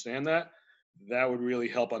 If you understand that, that would really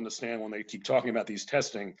help understand when they keep talking about these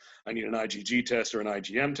testing. I need an IgG test or an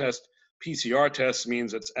IgM test. PCR test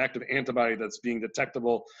means it's active antibody that's being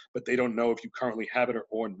detectable, but they don't know if you currently have it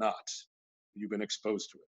or not. You've been exposed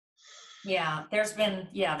to it. Yeah, there's been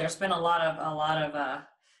a lot of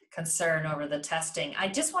concern over the testing. I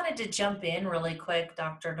just wanted to jump in really quick,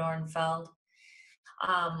 Dr. Dornfeld.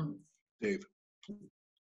 Um, Dave.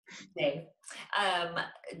 Dave, um,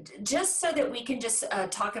 just so that we can just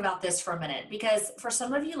talk about this for a minute, because for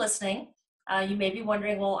some of you listening, you may be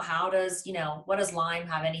wondering, well, what does Lyme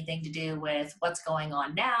have anything to do with what's going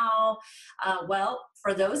on now? Well,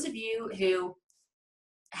 for those of you who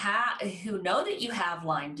know that you have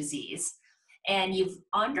Lyme disease and you've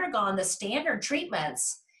undergone the standard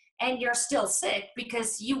treatments and you're still sick,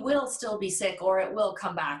 because you will still be sick or it will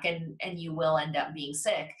come back and you will end up being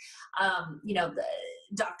sick.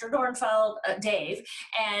 Dr. Dornfeld, Dave,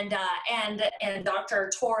 and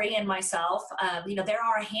Dr. Tori and myself, there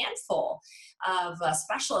are a handful of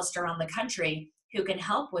specialists around the country who can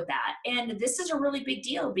help with that. And this is a really big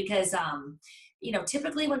deal because,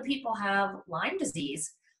 typically when people have Lyme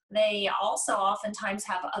disease, they also oftentimes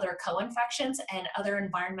have other co-infections and other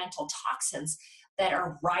environmental toxins that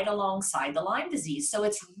are right alongside the Lyme disease. So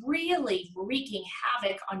it's really wreaking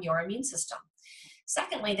havoc on your immune system.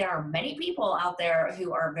 Secondly, there are many people out there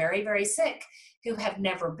who are very, very sick who have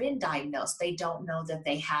never been diagnosed. They don't know that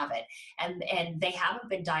they have it, and they haven't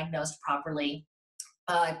been diagnosed properly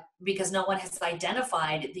because no one has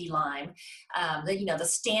identified the Lyme. A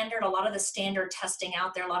lot of the standard testing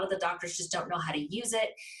out there, a lot of the doctors just don't know how to use it.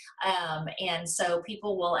 And so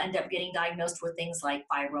people will end up getting diagnosed with things like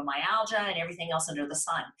fibromyalgia and everything else under the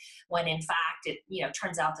sun, when in fact it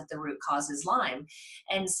turns out that the root cause is Lyme.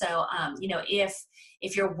 And so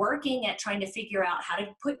if you're working at trying to figure out how to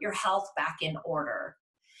put your health back in order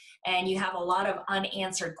and you have a lot of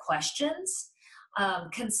unanswered questions,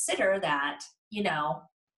 consider that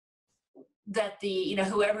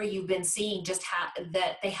whoever you've been seeing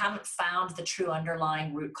that they haven't found the true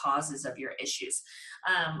underlying root causes of your issues.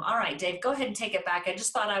 All right, Dave, go ahead and take it back. I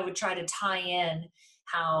just thought I would try to tie in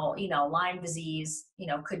how Lyme disease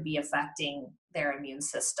could be affecting their immune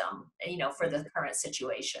system for the current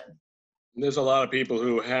situation. There's a lot of people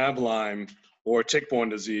who have Lyme or tick-borne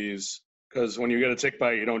disease, because when you get a tick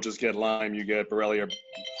bite, you don't just get Lyme, you get Borrelia,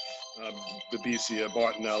 Babesia,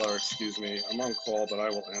 Bartonella, excuse me. I'm on call, but I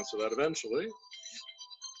will answer that eventually.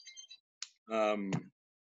 And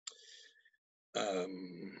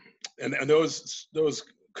those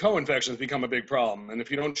co-infections become a big problem. And if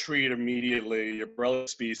you don't treat immediately, your Borrelia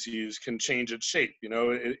species can change its shape.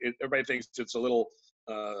 Everybody thinks it's a little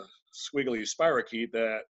squiggly spirochete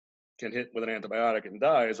that can hit with an antibiotic and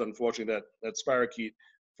dies. Unfortunately, that spirochete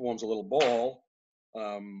forms a little ball,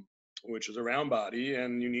 which is a round body,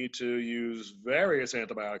 and you need to use various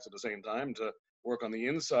antibiotics at the same time to work on the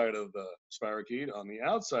inside of the spirochete, on the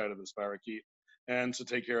outside of the spirochete, and to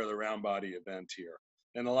take care of the round body event here.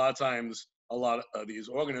 And a lot of times, a lot of these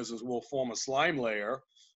organisms will form a slime layer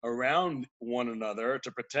around one another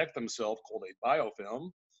to protect themselves, called a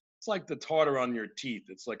biofilm. It's like the tartar on your teeth.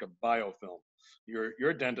 It's like a biofilm.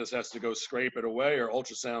 Your dentist has to go scrape it away or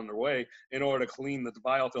ultrasound it away in order to clean the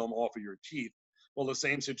biofilm off of your teeth. Well, the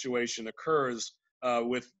same situation occurs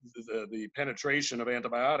with the penetration of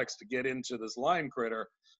antibiotics to get into this Lyme critter.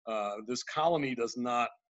 This colony does not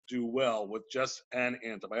do well with just an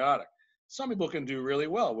antibiotic. Some people can do really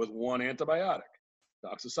well with one antibiotic.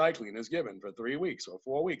 Doxycycline is given for 3 weeks or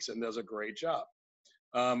 4 weeks and does a great job.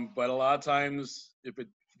 But a lot of times, if it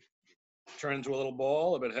turns into a little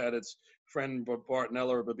ball, if it had its friend Bartonella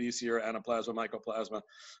or Babesia or Anaplasma, Mycoplasma,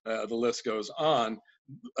 the list goes on,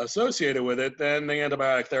 associated with it, then the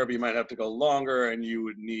antibiotic therapy might have to go longer and you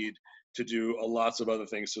would need to do lots of other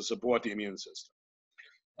things to support the immune system.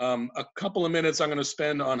 A couple of minutes I'm going to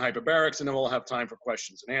spend on hyperbarics, and then we'll have time for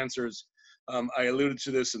questions and answers. I alluded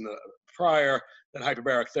to this in the prior, that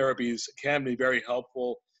hyperbaric therapies can be very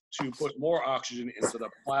helpful to put more oxygen into the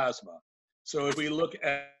plasma. So if we look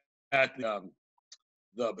at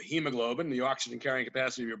the hemoglobin, the oxygen carrying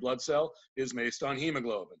capacity of your blood cell is based on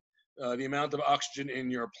hemoglobin. The amount of oxygen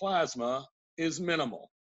in your plasma is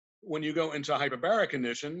minimal. When you go into hyperbaric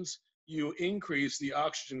conditions, you increase the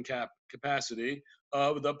oxygen capacity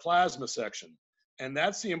of the plasma section. And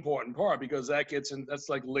that's the important part, because that gets in, that's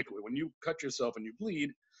like liquid. When you cut yourself and you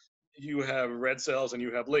bleed, you have red cells and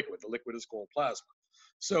you have liquid. The liquid is called plasma.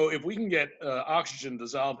 So if we can get oxygen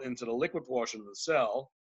dissolved into the liquid portion of the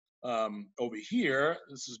cell, over here,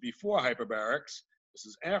 this is before hyperbarics, this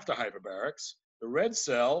is after hyperbarics. The red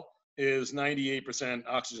cell is 98%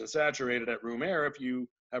 oxygen saturated at room air if you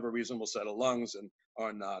have a reasonable set of lungs and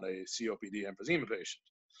are not a COPD emphysema patient.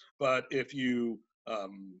 But if you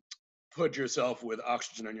put yourself with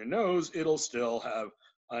oxygen on your nose, it'll still have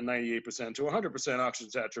a 98% to 100%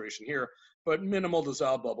 oxygen saturation here, but minimal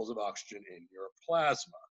dissolved bubbles of oxygen in your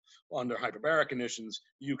plasma. under hyperbaric conditions,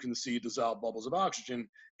 you can see dissolved bubbles of oxygen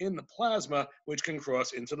in the plasma, which can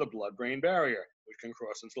cross into the blood-brain barrier, which can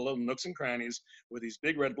cross into the little nooks and crannies where these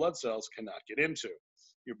big red blood cells cannot get into.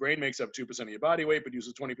 Your brain makes up 2% of your body weight, but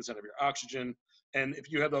uses 20% of your oxygen. And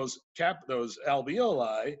if you have those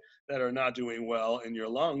alveoli that are not doing well in your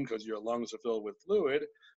lung because your lungs are filled with fluid,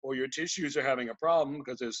 or your tissues are having a problem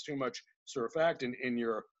because there's too much surfactant in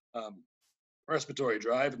your respiratory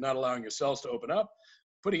drive, not allowing your cells to open up,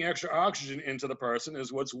 putting extra oxygen into the person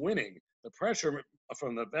is what's winning. The pressure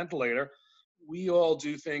from the ventilator, we all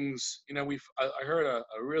do things, you know, I heard a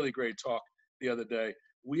really great talk the other day.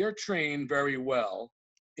 We are trained very well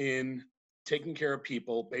in taking care of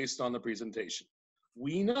people based on the presentation.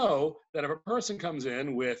 We know that if a person comes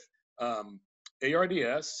in with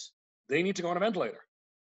ARDS, they need to go on a ventilator.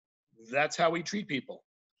 That's how we treat people.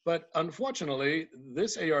 But unfortunately,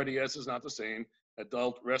 this ARDS is not the same.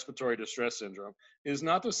 Adult respiratory distress syndrome is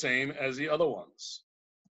not the same as the other ones.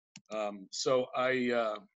 So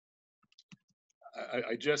I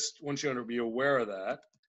just want you to be aware of that.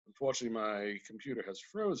 Unfortunately, my computer has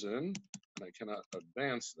frozen and I cannot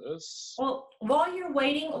advance this. Well, while you're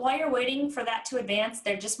waiting for that to advance,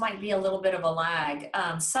 there just might be a little bit of a lag.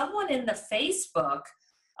 Someone in the Facebook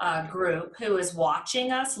group who is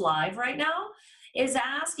watching us live right now is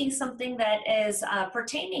asking something that is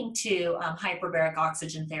pertaining to hyperbaric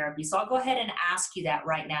oxygen therapy. So I'll go ahead and ask you that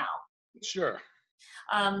right now. Sure.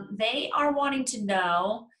 They are wanting to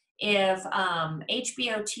know if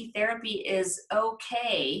HBOT therapy is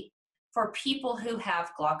okay for people who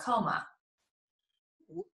have glaucoma.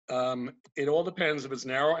 It all depends if it's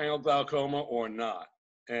narrow angle glaucoma or not,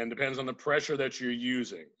 and depends on the pressure that you're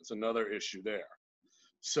using. It's another issue there.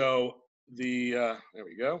 So there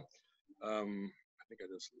we go. I think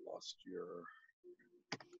I just lost your,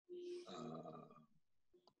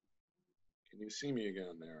 can you see me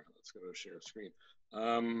again there? Let's go to share screen.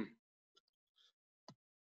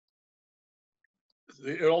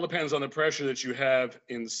 It all depends on the pressure that you have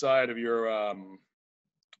inside of your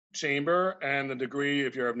chamber and the degree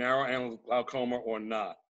if you have narrow angle glaucoma or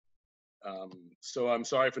not. So I'm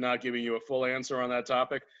sorry for not giving you a full answer on that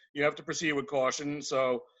topic. You have to proceed with caution.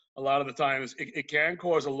 So a lot of the times it can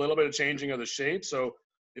cause a little bit of changing of the shape. So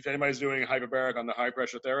if anybody's doing hyperbaric on the high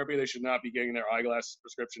pressure therapy, they should not be getting their eyeglass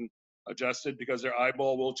prescription adjusted because their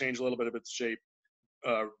eyeball will change a little bit of its shape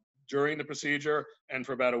during the procedure and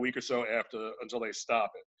for about a week or so after until they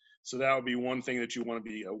stop it. So that would be one thing that you want to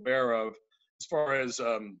be aware of. As far as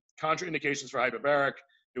contraindications for hyperbaric,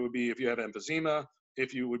 it would be if you have emphysema,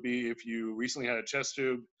 if you recently had a chest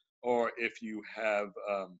tube, or if you have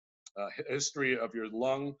a history of your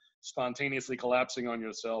lung spontaneously collapsing on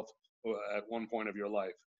yourself at one point of your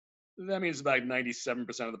life. That means about 97%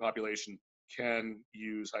 of the population can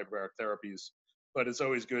use hyperbaric therapies, but it's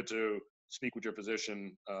always good to speak with your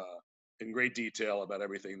physician in great detail about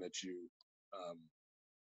everything that you,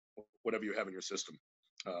 whatever you have in your system,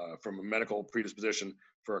 from a medical predisposition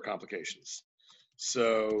for complications.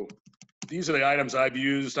 So these are the items I've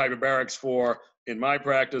used hyperbarics for in my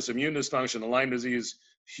practice: immune dysfunction, Lyme disease,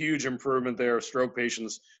 huge improvement there, stroke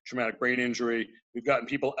patients, traumatic brain injury. We've gotten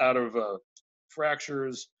people out of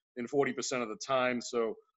fractures in 40% of the time.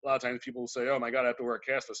 So a lot of times people will say, oh my God, I have to wear a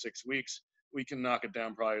cast for 6 weeks. We can knock it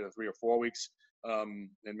down probably to 3 or 4 weeks, in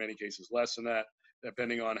many cases less than that,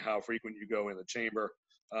 depending on how frequent you go in the chamber.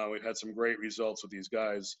 We've had some great results with these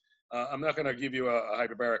guys. I'm not going to give you a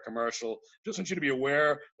hyperbaric commercial. Just want you to be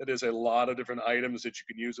aware that there's a lot of different items that you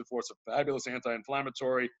can use it for. It's a fabulous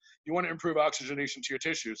anti-inflammatory. You want to improve oxygenation to your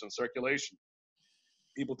tissues and circulation.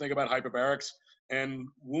 People think about hyperbarics and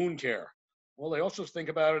wound care. Well, they also think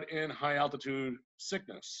about it in high altitude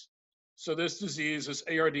sickness. So this disease, this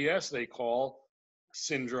ARDS they call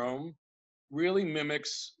syndrome, really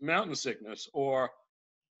mimics mountain sickness or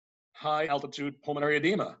high altitude pulmonary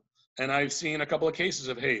edema. And I've seen a couple of cases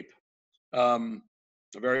of HAPE.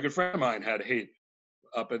 A very good friend of mine had HAPE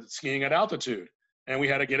up at skiing at altitude, and we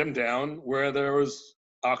had to get him down where there was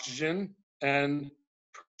oxygen and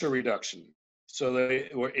pressure reduction. So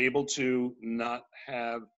they were able to not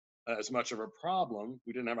have as much of a problem.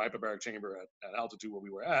 We didn't have a hyperbaric chamber at altitude where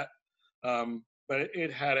we were at, but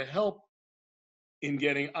it had to help in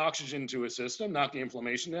getting oxygen to a system, knock the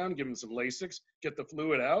inflammation down, give them some Lasix, get the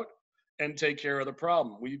fluid out, and take care of the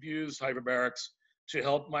problem. We've used hyperbarics to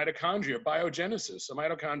help mitochondria biogenesis. So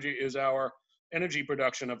mitochondria is our energy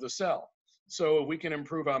production of the cell. So if we can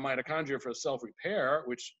improve our mitochondria for self-repair,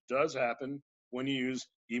 which does happen when you use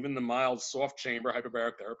even the mild soft chamber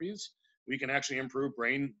hyperbaric therapies, we can actually improve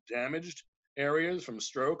brain damaged areas from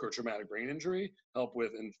stroke or traumatic brain injury, help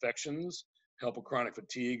with infections, help with chronic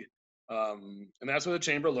fatigue, And that's what the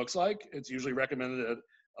chamber looks like. It's usually recommended at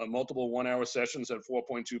multiple 1-hour sessions at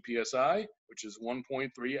 4.2 psi, which is 1.3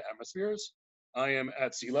 atmospheres. I am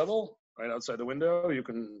at sea level, right outside the window. You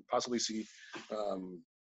can possibly see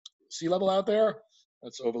sea level out there.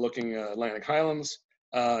 That's overlooking Atlantic Highlands,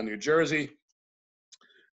 New Jersey.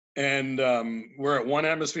 And we're at 1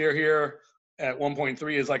 atmosphere here. At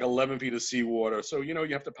 1.3 is like 11 feet of seawater. So, you know,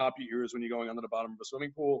 you have to pop your ears when you're going under the bottom of a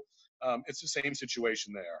swimming pool. It's the same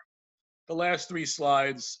situation there. The last 3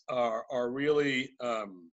 slides are really,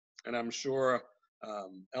 and I'm sure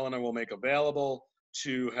Eleanor will make available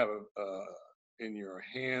to have in your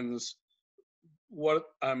hands what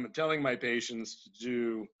I'm telling my patients to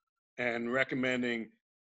do and recommending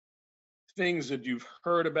things that you've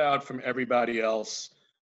heard about from everybody else.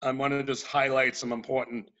 I want to just highlight some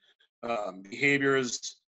important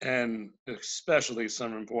behaviors and especially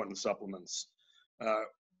some important supplements.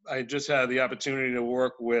 I just had the opportunity to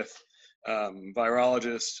work with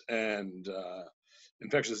virologists and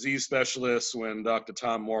infectious disease specialists when Dr.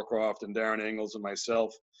 Tom Moorcroft and Darren Engels and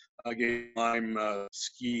myself gave Lyme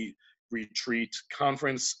ski retreat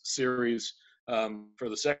conference series for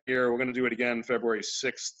the second year. We're going to do it again February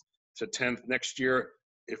 6th to 10th next year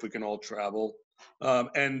if we can all travel,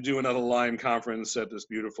 and do another Lyme conference at this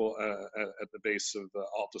beautiful at the base of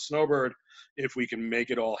Alta Snowbird if we can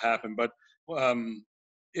make it all happen. But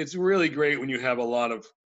it's really great when you have a lot of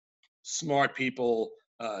smart people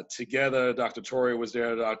together. Dr. Torrey was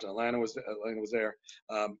there, Dr. Atlanta was there,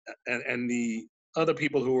 and the other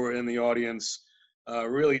people who were in the audience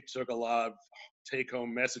really took a lot of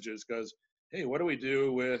take-home messages because, hey, what do we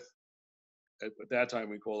do with, at that time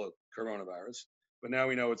we call it coronavirus, but now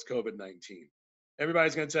we know it's COVID-19.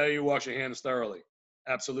 Everybody's going to tell you wash your hands thoroughly.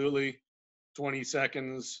 Absolutely. 20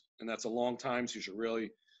 seconds, and that's a long time, so you should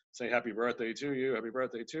really say happy birthday to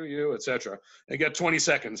you, etc. And get 20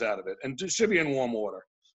 seconds out of it. And it should be in warm water.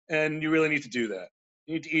 And you really need to do that.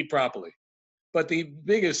 You need to eat properly. But the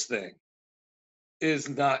biggest thing is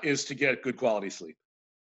to get good quality sleep.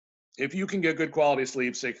 If you can get good quality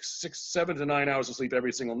sleep, say 7 to 9 hours of sleep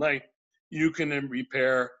every single night, you can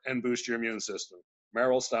repair and boost your immune system.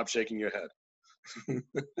 Meryl, stop shaking your head.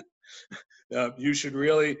 You should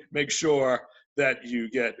really make sure that you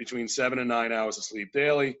get between 7 and 9 hours of sleep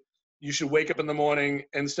daily. You should wake up in the morning,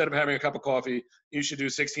 instead of having a cup of coffee, you should do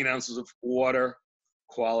 16 ounces of water,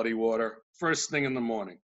 quality water, first thing in the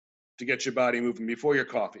morning to get your body moving before your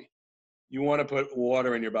coffee. You want to put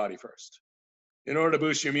water in your body first. In order to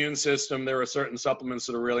boost your immune system, there are certain supplements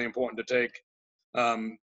that are really important to take.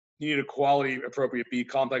 You need a quality, appropriate B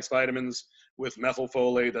complex vitamins with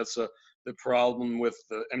methylfolate. That's the problem with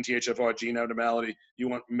the MTHFR gene abnormality. You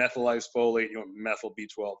want methylized folate, you want methyl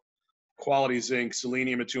B12. Quality zinc,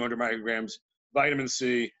 selenium at 200 micrograms, vitamin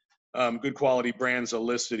C, good quality brands are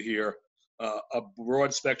listed here. A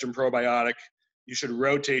broad spectrum probiotic. You should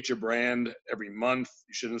rotate your brand every month.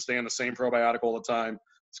 You shouldn't stay on the same probiotic all the time.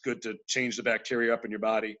 It's good to change the bacteria up in your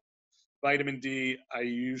body. Vitamin D, I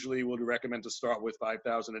usually would recommend to start with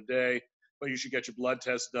 5,000 a day, but you should get your blood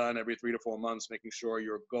test done every 3 to 4 months, making sure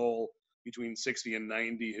your goal between 60 and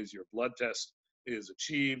 90 is your blood test is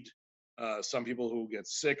achieved. Some people who get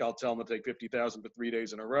sick, I'll tell them to take 50,000 for 3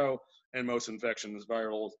 days in a row, and most infections,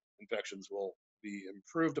 viral infections, will be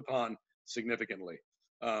improved upon significantly.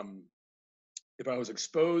 If I was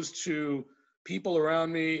exposed to people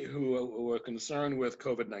around me who were concerned with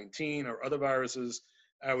COVID-19 or other viruses,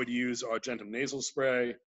 I would use Argentum nasal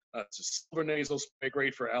spray. It's a silver nasal spray,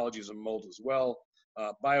 great for allergies and mold as well.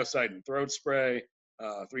 Biocidin throat spray,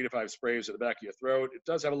 3 to 5 sprays at the back of your throat. It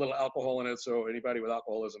does have a little alcohol in it, so anybody with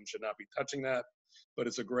alcoholism should not be touching that. But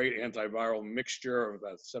it's a great antiviral mixture of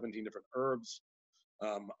about 17 different herbs.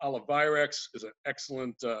 Olivirex is an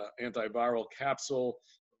excellent antiviral capsule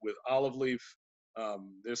with olive leaf.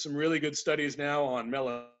 There's some really good studies now on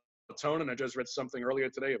melatonin. I just read something earlier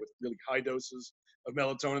today with really high doses of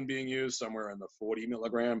melatonin being used, somewhere in the 40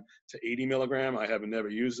 milligram to 80 milligram. I have never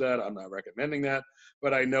used that. I'm not recommending that,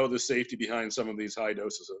 but I know the safety behind some of these high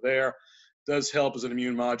doses are there. Does help as an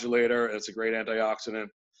immune modulator. It's a great antioxidant.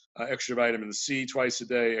 Extra vitamin C twice a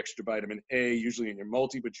day, extra vitamin A, usually in your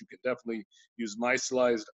multi, but you can definitely use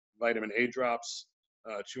micellized vitamin A drops,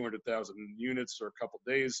 200,000 units or a couple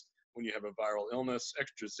days when you have a viral illness.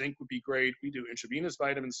 Extra zinc would be great. We do intravenous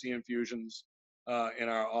vitamin C infusions in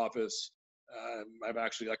our office. I've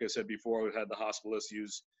actually, like I said before, we've had the hospitalists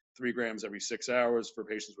use 3 grams every 6 hours for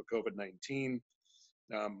patients with COVID-19.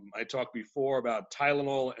 I talked before about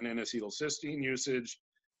Tylenol and N-acetylcysteine usage,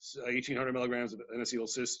 1,800 milligrams of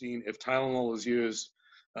N-acetylcysteine. If Tylenol is used,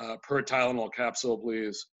 per Tylenol capsule,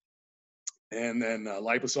 please. And then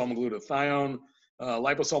liposomal glutathione,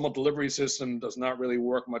 Liposomal delivery system does not really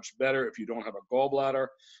work much better if you don't have a gallbladder,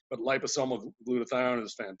 but liposomal glutathione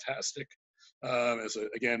is fantastic.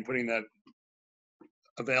 Again, putting that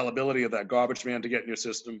availability of that garbage man to get in your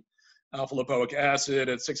system. Alpha lipoic acid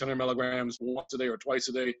at 600 milligrams once a day or twice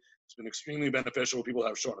a day. It's been extremely beneficial. People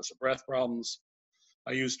have shortness of breath problems.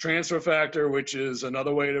 I use transfer factor, which is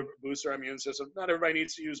another way to boost our immune system. Not everybody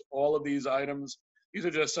needs to use all of these items. These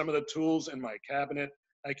are just some of the tools in my cabinet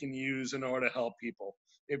I can use in order to help people.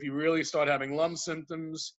 If you really start having lung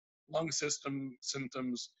symptoms, lung system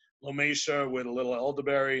symptoms, lomatia with a little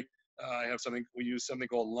elderberry, we use something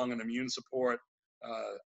called lung and immune support,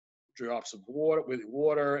 drops of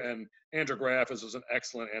water, and andrographis is an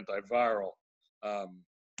excellent antiviral.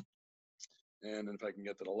 And if I can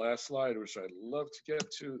get to the last slide, which I'd love to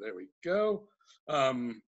get to, there we go.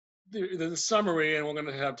 The summary, and we're going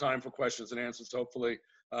to have time for questions and answers, hopefully.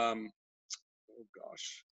 Oh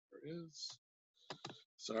gosh, there it is.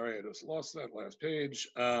 Sorry, I just lost that last page.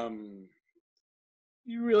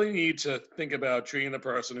 You really need to think about treating the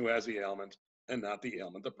person who has the ailment and not the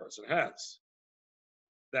ailment the person has.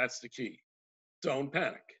 That's the key. Don't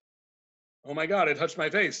panic. Oh my God, it touched my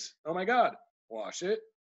face. Oh my God, wash it.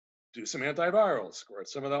 Do some antivirals. Squirt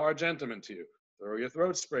some of the argentum into you. Throw your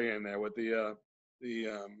throat spray in there with the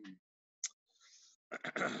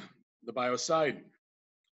biocidin.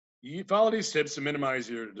 You follow these tips to minimize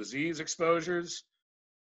your disease exposures.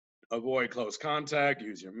 Avoid close contact.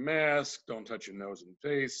 Use your mask. Don't touch your nose and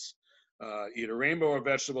face. Eat a rainbow of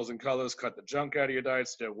vegetables and colors. Cut the junk out of your diet.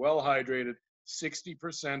 Stay well hydrated.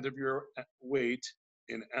 60% of your weight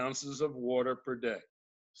in ounces of water per day.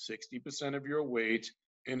 60% of your weight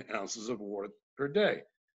in ounces of water per day.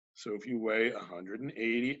 So if you weigh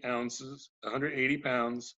 180 pounds,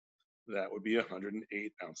 that would be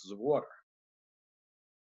 108 ounces of water.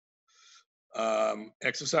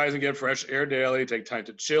 Exercise and get fresh air daily. Take time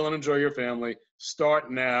to chill and enjoy your family.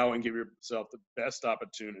 Start now and give yourself the best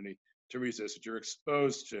opportunity to resist what you're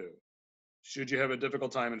exposed to. Should you have a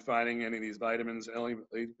difficult time in finding any of these vitamins,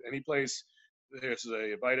 any place, there's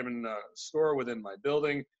a vitamin store within my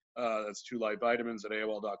building. That's 2 Light Vitamins at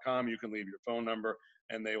AOL.com. You can leave your phone number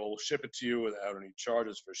and they will ship it to you without any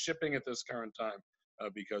charges for shipping at this current time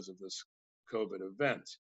because of this COVID event.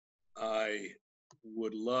 I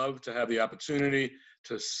would love to have the opportunity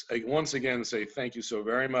to once again say thank you so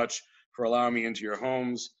very much for allowing me into your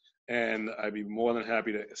homes, and I'd be more than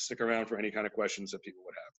happy to stick around for any kind of questions that people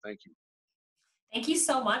would have. Thank you. Thank you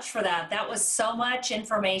so much for that. That was so much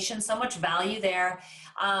information, so much value there.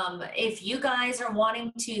 If you guys are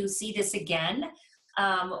wanting to see this again,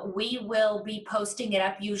 we will be posting it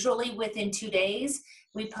up usually within 2 days.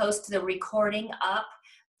 We post the recording up,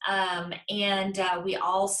 and we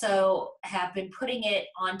also have been putting it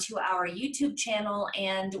onto our YouTube channel,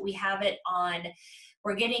 and we have it on.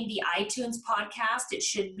 We're getting the iTunes podcast. It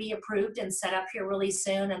should be approved and set up here really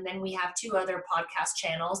soon. And then we have 2 other podcast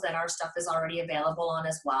channels that our stuff is already available on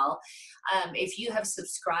as well. If you have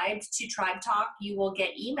subscribed to Tribe Talk, you will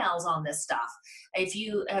get emails on this stuff. If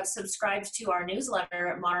you have subscribed to our newsletter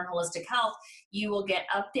at Modern Holistic Health, you will get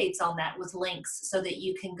updates on that with links so that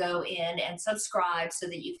you can go in and subscribe so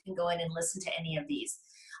that you can go in and listen to any of these.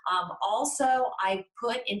 Also, I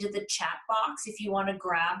put into the chat box, if you want to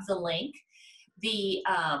grab the link, the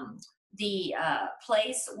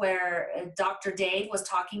place where Dr. Dave was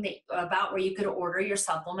talking about where you could order your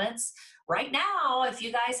supplements. Right now, if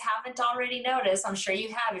you guys haven't already noticed, I'm sure you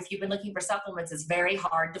have, if you've been looking for supplements, it's very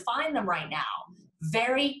hard to find them right now.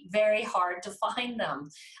 Very, very hard to find them.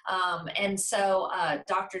 And so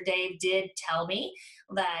Dr. Dave did tell me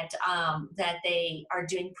that they are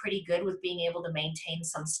doing pretty good with being able to maintain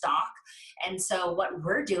some stock. And so what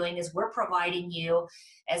we're doing is we're providing you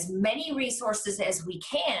as many resources as we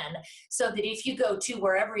can so that if you go to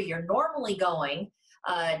wherever you're normally going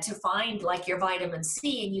to find like your vitamin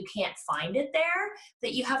C and you can't find it there,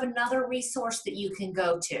 that you have another resource that you can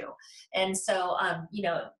go to. And so,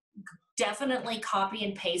 definitely copy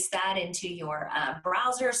and paste that into your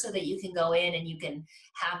browser so that you can go in and you can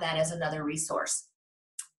have that as another resource.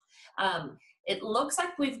 It looks like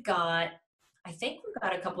I think we've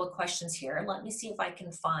got a couple of questions here. Let me see if I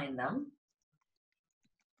can find them.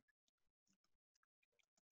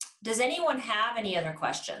 Does anyone have any other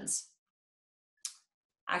questions?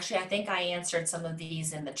 Actually, I think I answered some of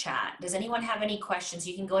these in the chat. Does anyone have any questions?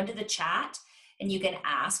 You can go into the chat and you can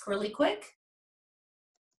ask really quick.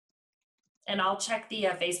 And I'll check the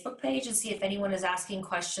Facebook page and see if anyone is asking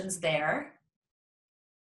questions there.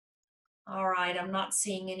 All right, I'm not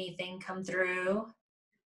seeing anything come through.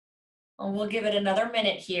 Well, we'll give it another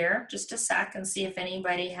minute here, just a sec, and see if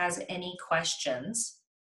anybody has any questions.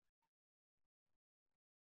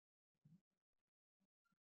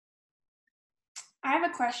 I have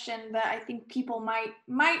a question that I think people might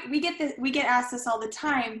we get asked this all the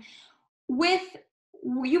time. With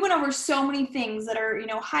You went over so many things that are,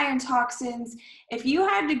 high in toxins. If you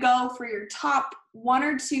had to go for your top one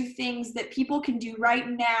or two things that people can do right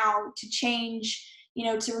now to change,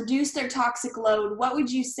 to reduce their toxic load, what would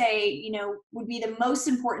you say, would be the most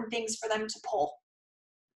important things for them to pull?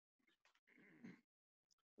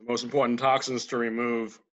 The most important toxins to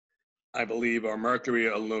remove, I believe, are mercury,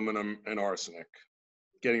 aluminum, and arsenic.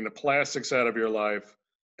 Getting the plastics out of your life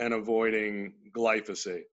and avoiding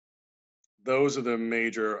glyphosate. Those are the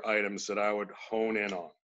major items that I would hone in on.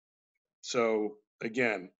 So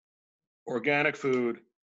again, organic food,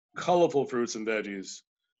 colorful fruits and veggies.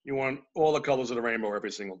 You want all the colors of the rainbow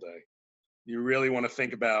every single day. You really want to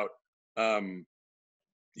think about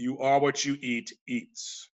you are what you eat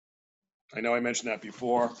eats. I know I mentioned that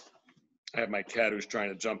before. I have my cat who's trying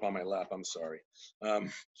to jump on my lap. I'm sorry.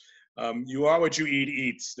 You are what you eat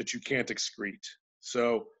eats that you can't excrete.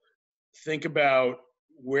 So think about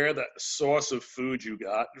where the source of food you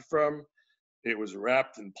got it from. It was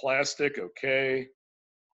wrapped in plastic, okay.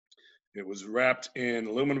 It was wrapped in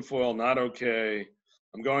aluminum foil, not okay.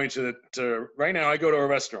 I'm going to right now I go to a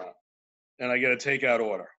restaurant and I get a takeout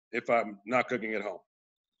order if I'm not cooking at home.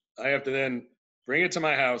 I have to then bring it to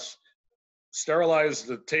my house, sterilize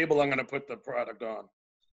the table I'm going to put the product on.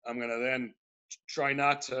 I'm going to then try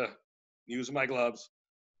not to use my gloves,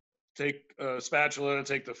 take a spatula,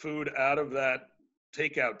 take the food out of that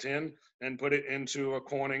takeout tin and put it into a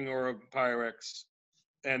Corning or a Pyrex.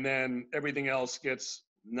 And then everything else gets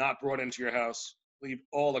not brought into your house. Leave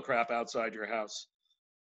all the crap outside your house.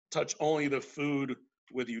 Touch only the food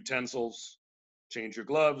with utensils. Change your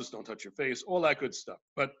gloves, don't touch your face, all that good stuff.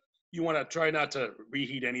 But you want to try not to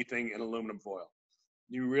reheat anything in aluminum foil.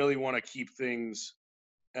 You really want to keep things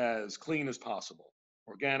as clean as possible.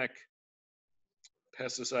 Organic,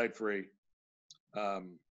 pesticide free.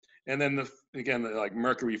 And then like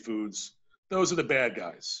mercury foods, those are the bad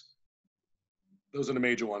guys. Those are the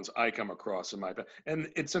major ones I come across in my past. And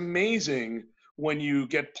it's amazing when you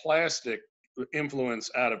get plastic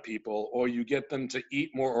influence out of people or you get them to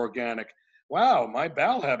eat more organic. Wow, my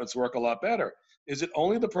bowel habits work a lot better. Is it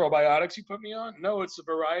only the probiotics you put me on? No, it's a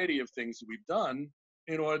variety of things that we've done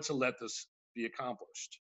in order to let this be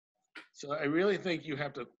accomplished. So I really think you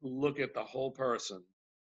have to look at the whole person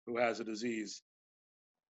who has a disease.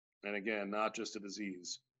 And again, not just a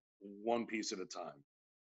disease, one piece at a time.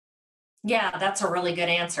 Yeah, that's a really good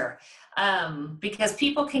answer, because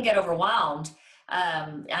people can get overwhelmed.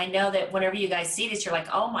 I know that whenever you guys see this, you're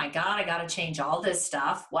like, oh my God, I got to change all this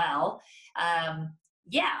stuff. Well,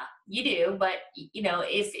 yeah, you do. But,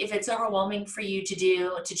 if it's overwhelming for you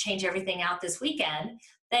to change everything out this weekend,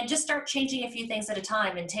 then just start changing a few things at a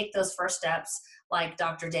time and take those first steps like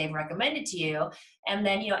Dr. Dave recommended to you. And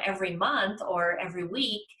then, every month or every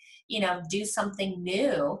week, do something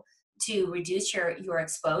new to reduce your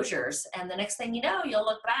exposures. And the next thing you know, you'll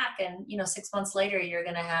look back and 6 months later you're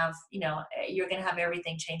going to have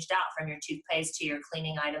everything changed out, from your toothpaste to your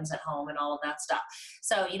cleaning items at home and all of that stuff.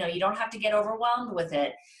 So you don't have to get overwhelmed with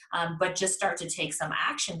it, but just start to take some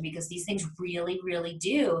action, because these things really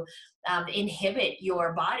do inhibit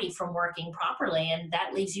your body from working properly, and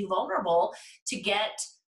that leaves you vulnerable to get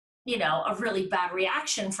a really bad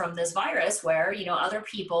reaction from this virus, where other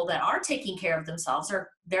people that are taking care of themselves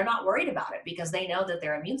they're not worried about it, because they know that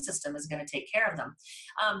their immune system is going to take care of them.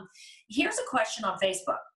 Here's a question on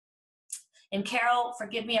Facebook, and Carol,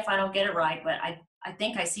 forgive me if I don't get it right, but I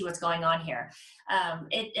think I see what's going on here.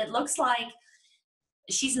 It looks like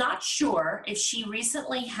she's not sure if she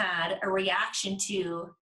recently had a reaction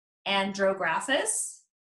to andrographis.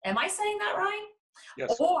 Am I saying that right?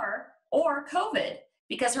 Yes. Or COVID,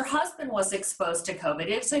 because her husband was exposed to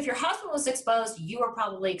COVID. So if your husband was exposed, you were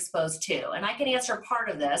probably exposed too. And I can answer part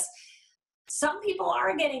of this. Some people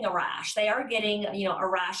are getting a rash. They are getting, a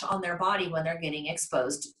rash on their body when they're getting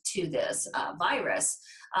exposed to this virus.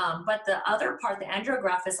 But the other part, the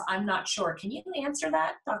andrographis, I'm not sure. Can you answer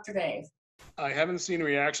that, Dr. Dave? I haven't seen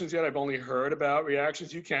reactions yet. I've only heard about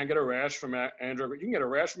reactions. You can get a rash from andrographis. You can get a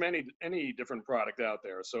rash from any different product out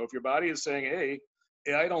there. So if your body is saying, hey,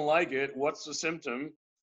 I don't like it, what's the symptom?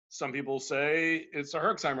 Some people say it's a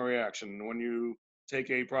Herxheimer reaction. When you take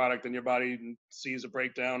a product and your body sees a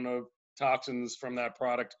breakdown of toxins from that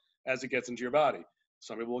product as it gets into your body.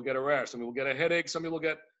 Some people will get a rash. Some people get a headache. Some people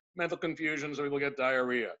get mental confusion. Some people get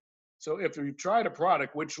diarrhea. So if you've tried a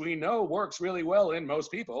product, which we know works really well in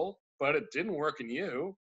most people, but it didn't work in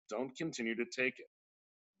you, don't continue to take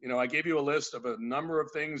it. I gave you a list of a number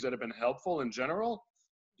of things that have been helpful in general.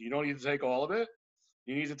 You don't need to take all of it.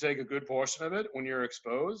 You need to take a good portion of it when you're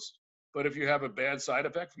exposed. But if you have a bad side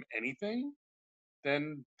effect from anything,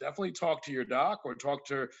 then definitely talk to your doc or talk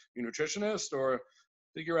to your nutritionist or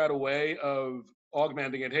figure out a way of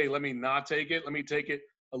augmenting it. Hey, let me not take it. Let me take it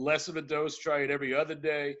a less of a dose, try it every other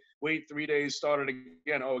day, wait 3 days, start it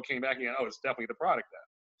again. Oh, it came back again. Oh, it's definitely the product then.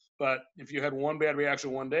 But if you had one bad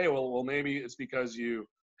reaction one day, well, maybe it's because you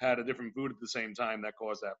had a different food at the same time that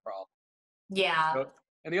caused that problem. Yeah. So,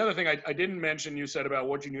 and the other thing I didn't mention, you said about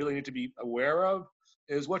what you really need to be aware of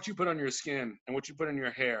is what you put on your skin and what you put in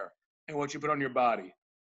your hair and what you put on your body.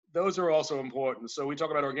 Those are also important. So we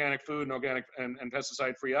talk about organic food and organic and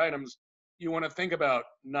pesticide-free items. You want to think about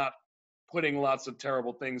not putting lots of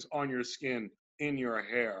terrible things on your skin, in your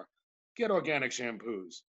hair. Get organic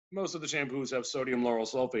shampoos. Most of the shampoos have sodium lauryl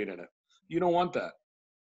sulfate in it. You don't want that.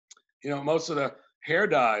 Most of the hair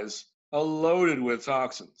dyes are loaded with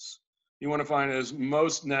toxins. You want to find as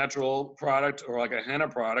most natural product or like a henna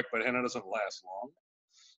product, but henna doesn't last long.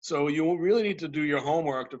 So you really need to do your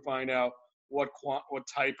homework to find out what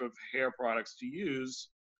type of hair products to use.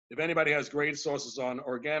 If anybody has great sources on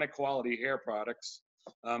organic quality hair products,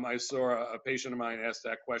 I saw a patient of mine ask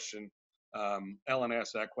that question. Ellen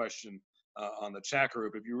asked that question on the chat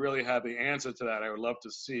group. If you really have the answer to that, I would love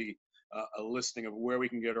to see a listing of where we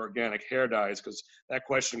can get organic hair dyes, because that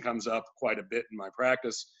question comes up quite a bit in my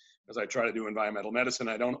practice as I try to do environmental medicine.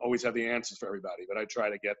 I don't always have the answers for everybody, but I try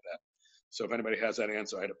to get that. So if anybody has that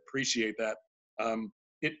answer, I'd appreciate that.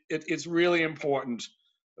 It's really important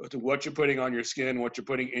to what you're putting on your skin, what you're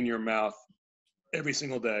putting in your mouth every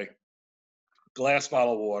single day. Glass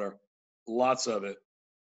bottle water, lots of it,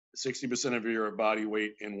 60% of your body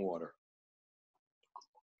weight in water.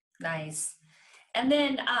 Nice. And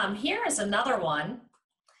then here is another one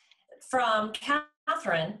from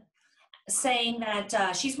Catherine saying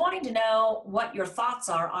that she's wanting to know what your thoughts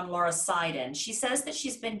are on loracidin. She says that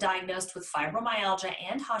she's been diagnosed with fibromyalgia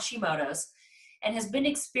and Hashimoto's and has been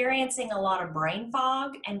experiencing a lot of brain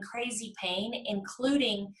fog and crazy pain,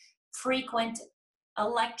 including frequent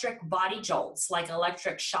electric body jolts, like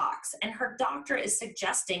electric shocks. And her doctor is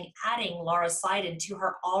suggesting adding loracidin to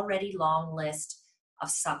her already long list of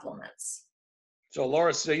supplements. So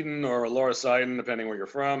loracidin or loracidin, depending where you're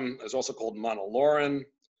from, is also called monolaurin.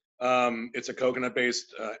 It's a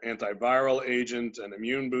coconut-based antiviral agent and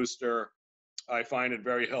immune booster. I find it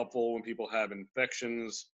very helpful when people have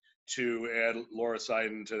infections to add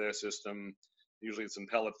loracidin to their system. Usually it's in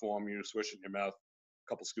pellet form. You swish it in your mouth, a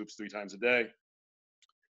couple scoops 3 times a day.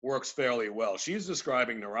 Works fairly well. She's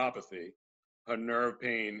describing neuropathy. Her nerve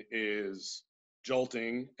pain is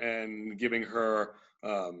jolting and giving her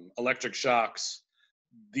electric shocks.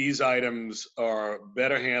 These items are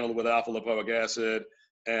better handled with alpha lipoic acid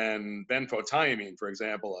and benfotiamine, for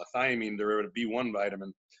example, a thiamine derivative B1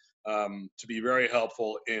 vitamin, to be very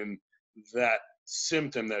helpful in that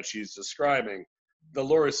symptom that she's describing. The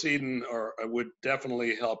loracidin would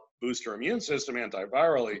definitely help boost her immune system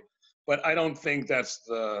antivirally, but I don't think that's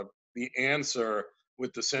the answer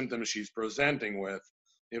with the symptoms she's presenting with.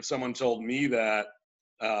 If someone told me that,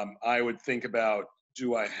 I would think about,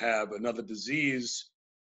 do I have another disease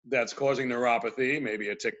that's causing neuropathy, maybe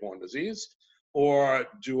a tick-borne disease, or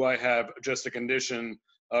do I have just a condition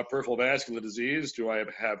of peripheral vascular disease? Do I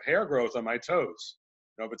have hair growth on my toes?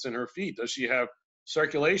 If it's in her feet, does she have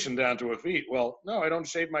circulation down to her feet? Well, no, I don't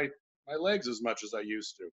shave my legs as much as I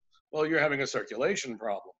used to. Well, you're having a circulation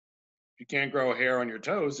problem. If you can't grow hair on your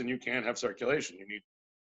toes, then you can't have circulation. You need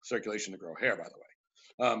circulation to grow hair, by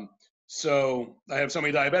the way. So I have so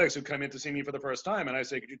many diabetics who come in to see me for the first time, and I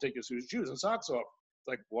say, could you take your shoes and socks off? It's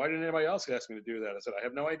like, why didn't anybody else ask me to do that? I said, I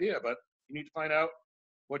have no idea, but you need to find out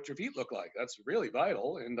what your feet look like. That's really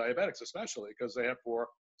vital in diabetics, especially because they have poor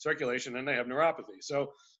circulation and they have neuropathy.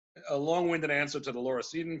 So a long-winded answer to the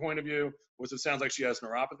loracidin point of view was, it sounds like she has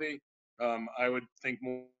neuropathy. I would think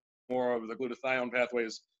more of the glutathione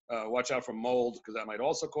pathways. Watch out for mold, because that might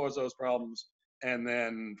also cause those problems, and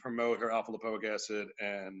then promote her alpha lipoic acid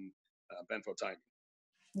and benfotiamine.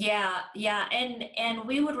 Yeah, and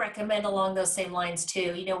we would recommend along those same lines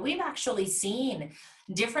too. We've actually seen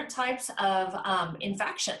different types of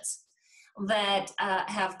infections that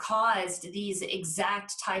have caused these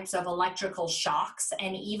exact types of electrical shocks,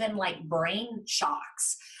 and even like brain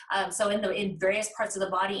shocks. So in various parts of the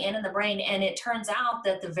body and in the brain, and it turns out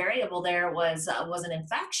that the variable there was an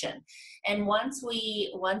infection. And once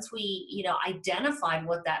we identified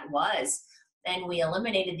what that was, and we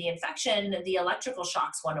eliminated the infection, the electrical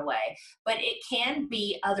shocks went away. But it can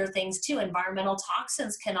be other things too. Environmental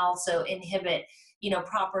toxins can also inhibit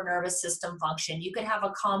proper nervous system function. You could have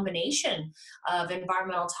a combination of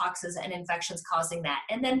environmental toxins and infections causing that.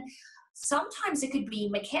 And then sometimes it could be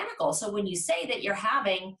mechanical. So when you say that you're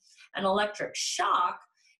having An electric shock,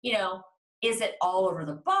 you know, is it all over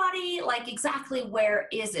the body? Like, exactly where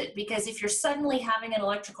is it? Because if you're suddenly having an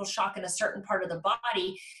electrical shock in a certain part of the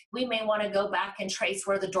body, we may want to go back and trace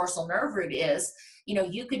where the dorsal nerve root is. You know,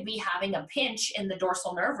 you could be having a pinch in the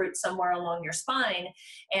dorsal nerve root somewhere along your spine,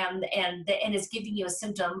 and it's giving you a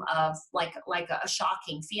symptom of like a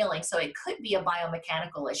shocking feeling. So it could be a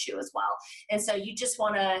biomechanical issue as well. And so you just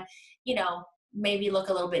want to, you know, maybe look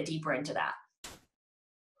a little bit deeper into that.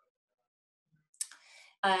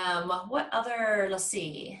 What other, let's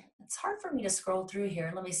see. It's hard for me to scroll through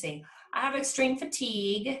here. Let me see. I have extreme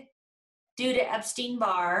fatigue due to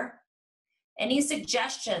Epstein-Barr. Any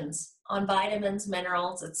suggestions on vitamins,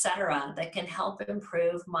 minerals, etc., that can help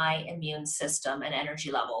improve my immune system and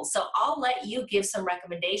energy levels? So I'll let you give some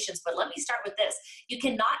recommendations, but let me start with this. You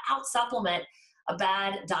cannot out-supplement a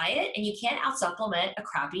bad diet, and you can't out-supplement a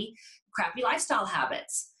crappy lifestyle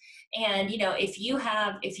habits. And, you know, if you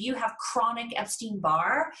have chronic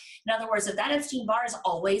Epstein-Barr, in other words, if that Epstein-Barr is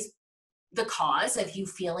always the cause of you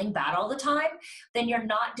feeling bad all the time, then you're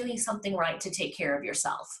not doing something right to take care of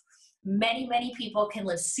yourself. Many, many people can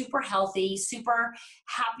live super healthy, super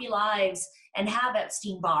happy lives and have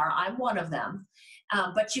Epstein-Barr. I'm one of them.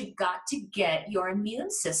 But you've got to get your immune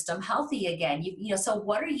system healthy again. You know, so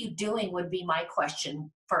what are you doing would be my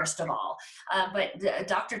question, first of all. But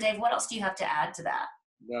Dr. Dave, what else do you have to add to that?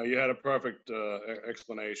 No, you had a perfect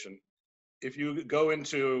explanation. If you go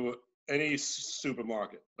into any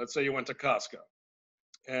supermarket, let's say you went to Costco,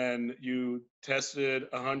 and you tested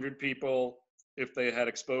 100 people if they had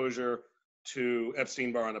exposure to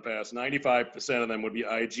Epstein-Barr in the past, 95% of them would be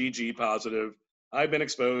IgG positive. I've been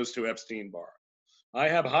exposed to Epstein-Barr. I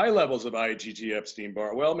have high levels of IgG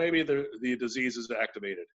Epstein-Barr. Well, maybe the disease is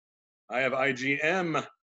activated. I have IgM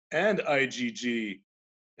and IgG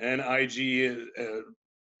and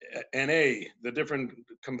NA, the different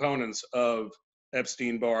components of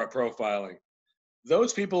Epstein-Barr profiling.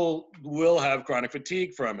 Those people will have chronic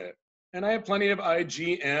fatigue from it. And I have plenty of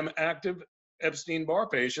IgM active Epstein-Barr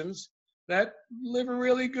patients that live a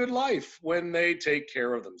really good life when they take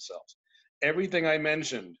care of themselves. Everything I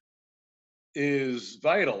mentioned is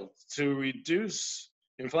vital to reduce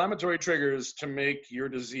inflammatory triggers to make your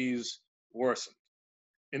disease worsen.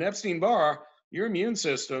 In Epstein-Barr, your immune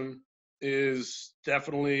system is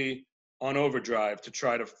definitely on overdrive to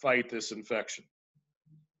try to fight this infection.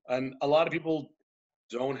 And a lot of people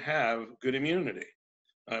don't have good immunity.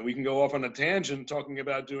 We can go off on a tangent talking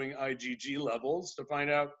about doing IgG levels to find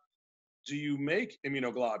out, do you make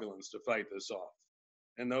immunoglobulins to fight this off?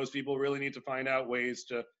 And those people really need to find out ways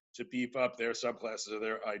to beef up their subclasses of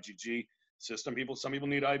their IgG system. Some people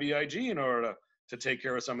need IVIG in order to take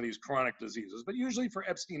care of some of these chronic diseases. But usually for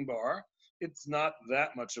Epstein-Barr, it's not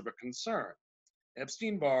that much of a concern.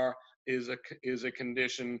 Epstein-Barr is a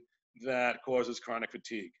condition that causes chronic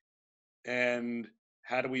fatigue. And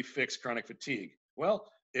how do we fix chronic fatigue? Well,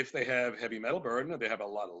 if they have heavy metal burden, or they have a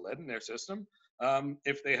lot of lead in their system,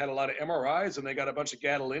 if they had a lot of MRIs and they got a bunch of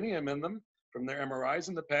gadolinium in them from their MRIs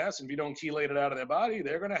in the past, and if you don't chelate it out of their body,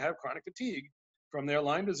 they're going to have chronic fatigue from their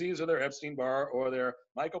Lyme disease or their Epstein-Barr or their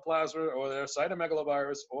mycoplasma or their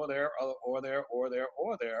cytomegalovirus or their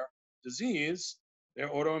disease. Their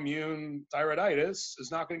autoimmune thyroiditis is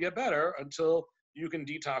not going to get better until you can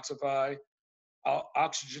detoxify,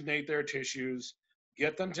 oxygenate their tissues,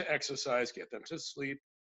 get them to exercise, get them to sleep,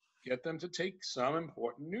 get them to take some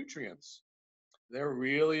important nutrients. There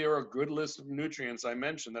really are a good list of nutrients I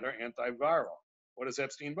mentioned that are antiviral. What is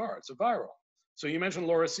Epstein-Barr? It's a viral. So you mentioned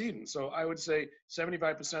lauricidin. So I would say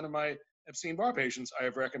 75% of my Epstein-Barr patients, I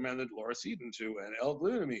have recommended lauricidin to and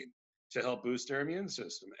L-glutamine to help boost their immune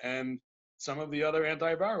system. And some of the other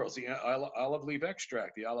antivirals, the olive leaf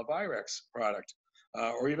extract, the Olivirex product,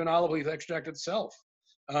 or even olive leaf extract itself.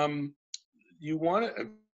 You want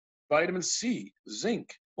vitamin C,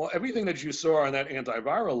 zinc, well, everything that you saw on that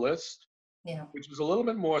antiviral list, which was a little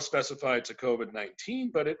bit more specified to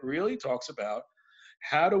COVID-19, but it really talks about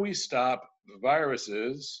how do we stop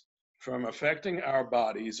viruses from affecting our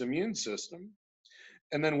body's immune system,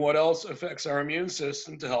 and then what else affects our immune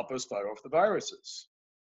system to help us fight off the viruses.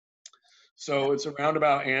 So it's a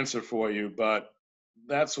roundabout answer for you, but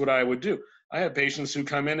that's what I would do. I have patients who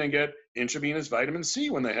come in and get intravenous vitamin C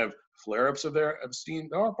when they have flare-ups of their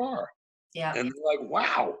Epstein-Barr. Yeah. And they're like,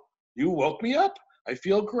 wow, you woke me up. I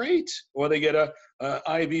feel great. Or they get a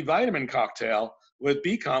IV vitamin cocktail with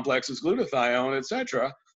B complexes, glutathione,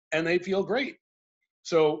 etc., and they feel great.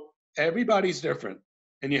 So everybody's different,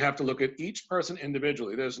 and you have to look at each person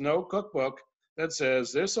individually. There's no cookbook that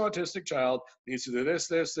says this autistic child needs to do this,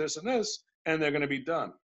 this, this, and this, and they're going to be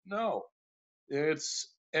done. No,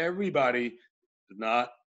 it's everybody, not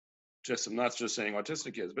I'm not just saying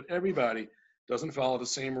autistic kids, but everybody doesn't follow the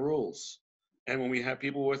same rules. And when we have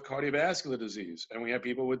people with cardiovascular disease and we have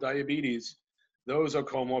people with diabetes, those are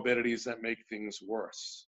comorbidities that make things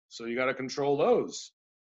worse. So you got to control those.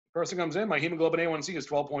 Person comes in, my hemoglobin A1C is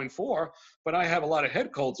 12.4, but I have a lot of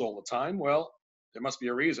head colds all the time. Well, there must be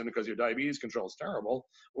a reason, because your diabetes control is terrible.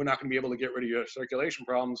 We're not going to be able to get rid of your circulation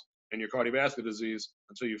problems and your cardiovascular disease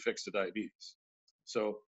until you fix the diabetes.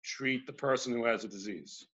 So treat the person who has a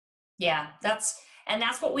disease. Yeah, that's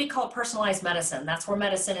what we call personalized medicine. That's where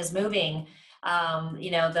medicine is moving.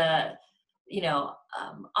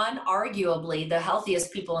 Unarguably, the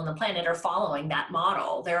healthiest people on the planet are following that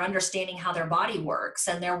model. They're understanding how their body works,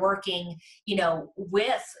 and they're working,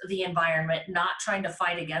 with the environment, not trying to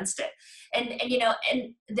fight against it.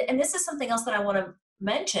 And this is something else that I want to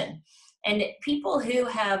mention. And people who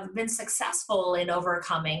have been successful in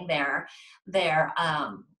overcoming their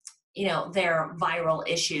viral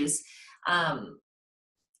issues,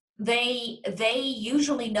 they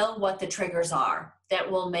usually know what the triggers are that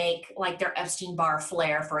will make, like, their Epstein-Barr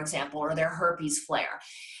flare, for example, or their herpes flare.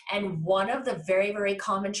 And one of the very, very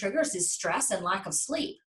common triggers is stress and lack of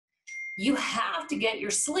sleep. You have to get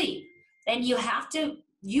your sleep, and you have to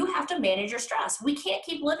manage your stress. We can't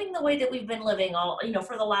keep living the way that we've been living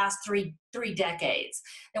for the last three decades.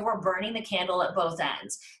 And we're burning the candle at both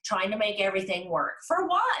ends, trying to make everything work. For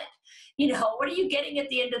what? What are you getting at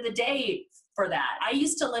the end of the day for that? I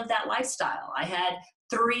used to live that lifestyle. I had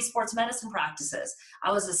 3 sports medicine practices.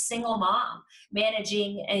 I was a single mom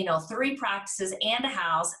managing, 3 practices and a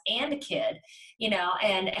house and a kid,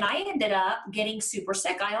 and I ended up getting super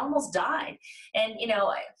sick. I almost died. And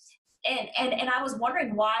I was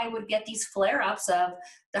wondering why I would get these flare-ups of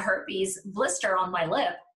the herpes blister on my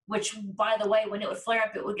lip, which, by the way, when it would flare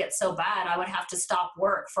up, it would get so bad I would have to stop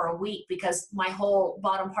work for a week because my whole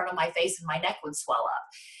bottom part of my face and my neck would swell up.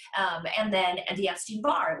 And then the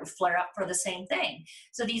Epstein-Barr, it would flare up for the same thing.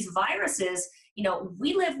 So these viruses,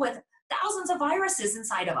 we live with thousands of viruses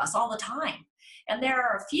inside of us all the time. And there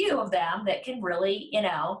are a few of them that can really,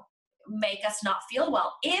 make us not feel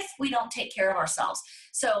well if we don't take care of ourselves.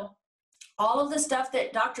 So all of the stuff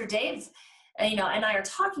that Dr. Dave and I are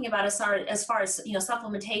talking about as far as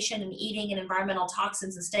supplementation and eating and environmental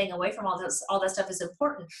toxins and staying away from all that stuff is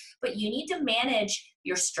important. But you need to manage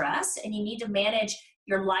your stress, and you need to manage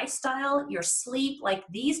your lifestyle, your sleep, like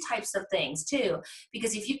these types of things too.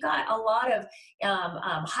 Because if you've got a lot of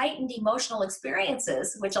heightened emotional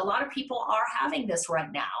experiences, which a lot of people are having this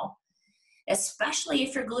right now, especially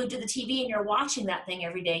if you're glued to the TV and you're watching that thing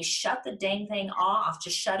every day, shut the dang thing off.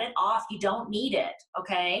 Just shut it off. You don't need it,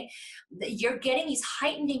 okay? You're getting these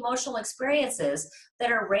heightened emotional experiences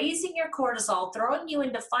that are raising your cortisol, throwing you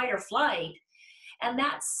into fight or flight, and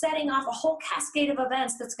that's setting off a whole cascade of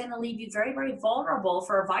events that's going to leave you very, very vulnerable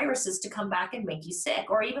for viruses to come back and make you sick,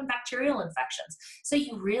 or even bacterial infections. So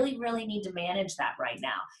you really, really need to manage that right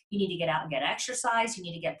now. You need to get out and get exercise. You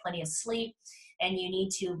need to get plenty of sleep. And you need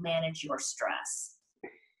to manage your stress.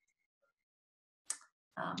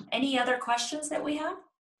 Any other questions that we have?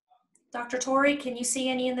 Dr. Torrey, can you see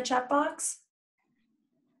any in the chat box?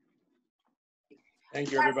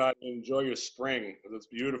 Thank you, everybody. Enjoy your spring. It's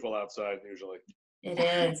beautiful outside usually. It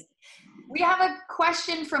is. We have a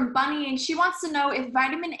question from Bunny, and she wants to know if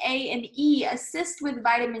vitamin A and E assist with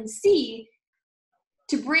vitamin C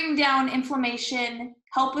to bring down inflammation,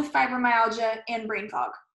 help with fibromyalgia, and brain fog.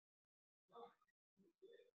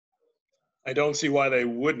 I don't see why they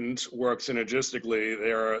wouldn't work synergistically.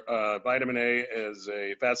 Vitamin A is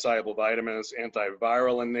a fat-soluble vitamin. It's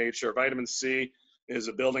antiviral in nature. Vitamin C is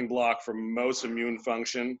a building block for most immune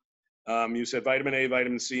function. You said vitamin A,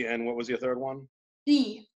 vitamin C, and what was your third one?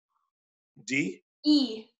 D. D?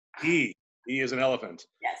 E. E. E is an elephant.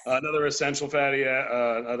 Yes. Another essential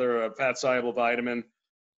fat-soluble vitamin.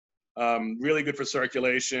 Really good for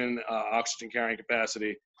circulation, oxygen carrying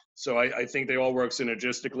capacity. So I think they all work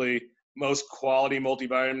synergistically. Most quality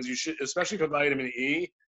multivitamins, you should, especially for vitamin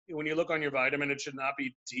E, when you look on your vitamin, it should not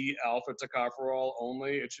be D-alpha tocopherol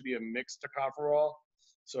only. It should be a mixed tocopherol.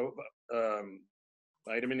 So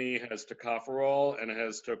vitamin E has tocopherol and it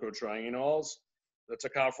has tocotrienols. The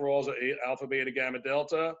tocopherols are alpha, beta, gamma,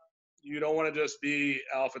 delta. You don't want to just be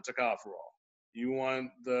alpha tocopherol. You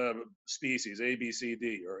want the species, A, B, C,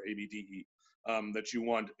 D, or A, B, D, E, that you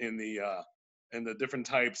want in the different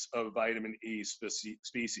types of vitamin E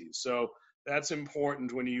species. So that's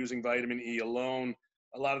important when you're using vitamin E alone.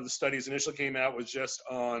 A lot of the studies initially came out was just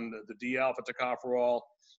on the D-alpha tocopherol,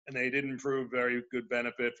 and they didn't prove very good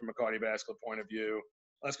benefit from a cardiovascular point of view.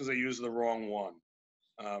 That's because they used the wrong one.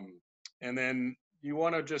 And then you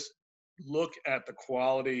want to just look at the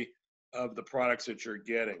quality of the products that you're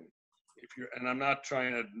getting. and I'm not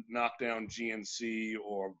trying to knock down GNC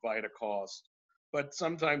or VitaCost, but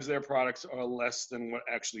sometimes their products are less than what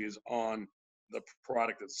actually is on the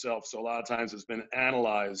product itself. So a lot of times it's been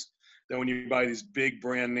analyzed that when you buy these big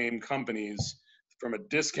brand name companies from a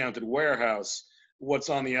discounted warehouse, what's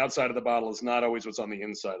on the outside of the bottle is not always what's on the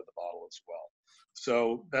inside of the bottle as well.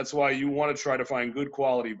 So that's why you want to try to find good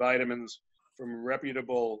quality vitamins from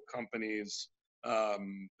reputable companies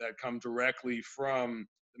that come directly from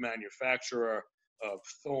the manufacturer of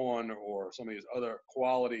Thorne or some of these other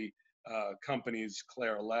quality companies,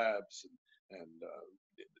 Claire Labs and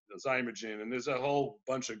Zymogen, and there's a whole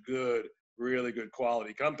bunch of good, really good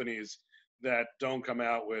quality companies that don't come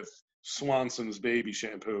out with Swanson's baby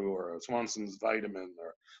shampoo or Swanson's vitamin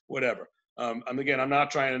or whatever. Again, I'm not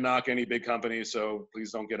trying to knock any big company, so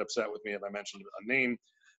please don't get upset with me if I mentioned a name.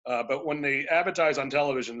 But when they advertise on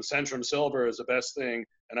television, Centrum Silver is the best thing,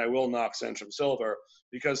 and I will knock Centrum Silver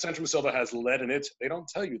because Centrum Silver has lead in it. They don't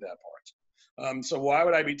tell you that part. So why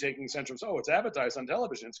would I be taking Centrum? Oh, it's advertised on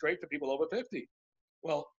television. It's great for people over 50.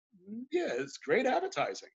 Well, yeah, it's great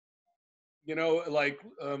advertising. You know, like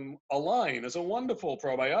Align is a wonderful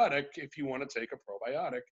probiotic if you want to take a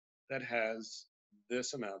probiotic that has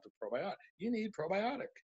this amount of probiotic. You need probiotic,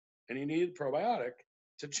 and you need probiotic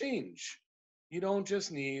to change. You don't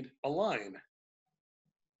just need Align.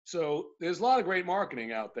 So there's a lot of great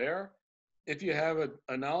marketing out there. If you have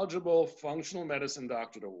a knowledgeable functional medicine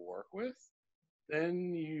doctor to work with,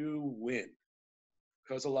 then you win.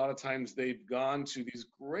 Because a lot of times they've gone to these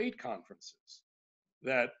great conferences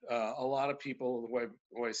that a lot of people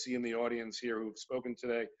who I see in the audience here who've spoken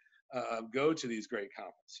today go to these great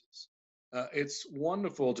conferences. It's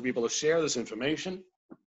wonderful to be able to share this information.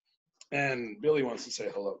 And Billy wants to say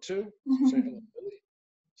hello too. Say hello, Billy.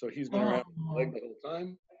 So he's been around my leg the whole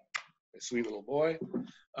time. A sweet little boy.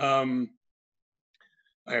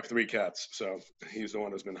 I have 3 cats, so he's the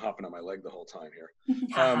one who's been hopping on my leg the whole time here.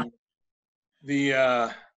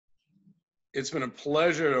 It's been a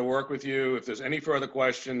pleasure to work with you. If there's any further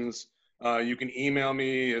questions, you can email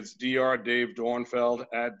me. It's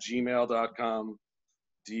drdavedornfeld@gmail.com.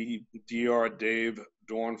 drdavedornfeld,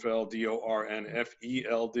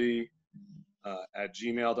 DORNFELD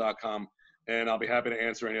 @gmail.com. And I'll be happy to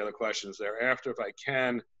answer any other questions thereafter if I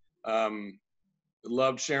can.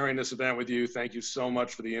 Loved sharing this event with you. Thank you so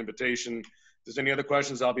much for the invitation. If there's any other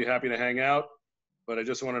questions, I'll be happy to hang out. But I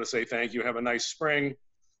just wanted to say thank you. Have a nice spring.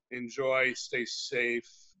 Enjoy, stay safe,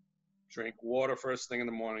 drink water first thing in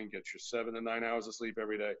the morning, get your 7 to 9 hours of sleep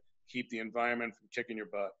every day, keep the environment from kicking your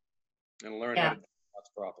butt, and learn how to do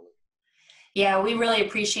that properly. Yeah, we really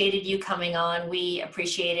appreciated you coming on. We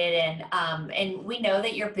appreciate it, and we know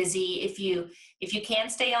that you're busy. If you can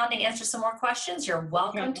stay on to answer some more questions, you're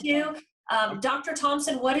welcome to. Dr.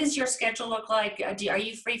 Thompson, what does your schedule look like? Are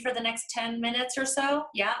you free for the next 10 minutes or so?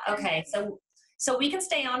 Yeah, okay. So we can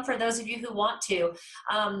stay on for those of you who want to.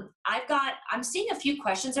 I'm seeing a few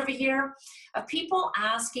questions over here of people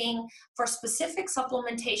asking for specific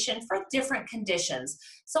supplementation for different conditions.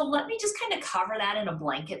 So let me just kind of cover that in a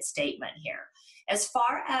blanket statement here. As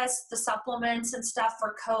far as the supplements and stuff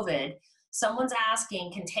for COVID, someone's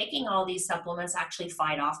asking, can taking all these supplements actually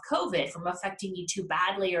fight off COVID from affecting you too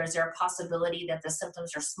badly, or is there a possibility that the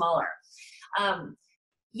symptoms are smaller?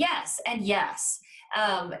 Yes and yes.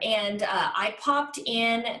 I popped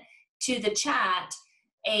in to the chat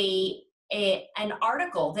an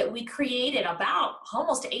article that we created about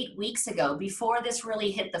almost 8 weeks ago before this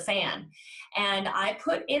really hit the fan. And I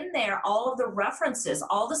put in there all of the references,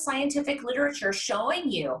 all the scientific literature showing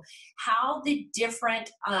you how the different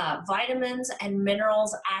vitamins and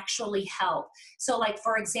minerals actually help. So like,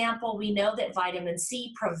 for example, we know that vitamin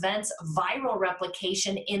C prevents viral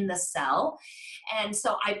replication in the cell. And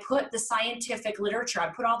so I put the scientific literature, I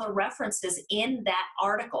put all the references in that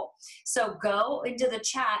article. So go into the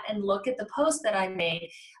chat and look at the post that I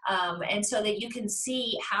made, and so that you can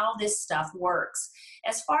see how this stuff works.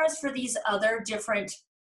 As far as for these other different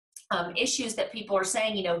issues that people are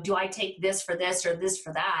saying, you know, do I take this for this or this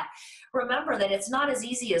for that? Remember that it's not as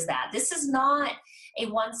easy as that. This is not a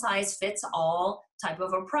one-size-fits-all type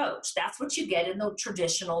of approach. That's what you get in the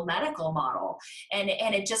traditional medical model. And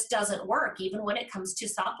it just doesn't work, even when it comes to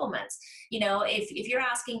supplements. You know, if you're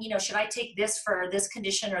asking, you know, should I take this for this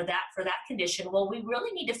condition or that for that condition? Well, we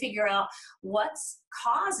really need to figure out what's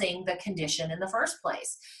causing the condition in the first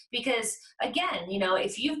place. Because again, you know,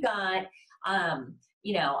 if you've got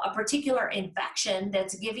a particular infection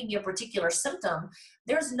that's giving you a particular symptom,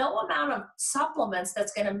 there's no amount of supplements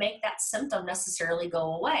that's going to make that symptom necessarily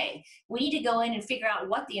go away. We need to go in and figure out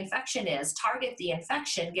what the infection is, target the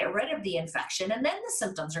infection, get rid of the infection, and then the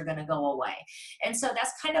symptoms are going to go away. And so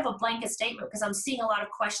that's kind of a blanket statement, because I'm seeing a lot of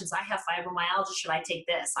questions. I have fibromyalgia, should I take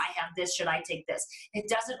this? I have this, should I take this? It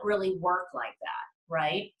doesn't really work like that,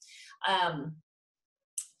 right?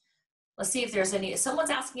 Let's see if there's someone's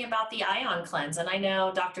asking about the ion cleanse. And I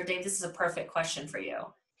know, Dr. Dave, this is a perfect question for you.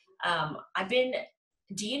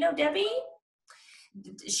 Do you know Debbie?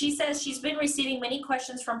 She says she's been receiving many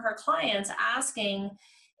questions from her clients asking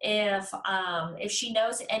if she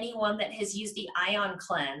knows anyone that has used the ion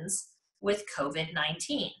cleanse with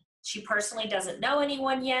COVID-19. She personally doesn't know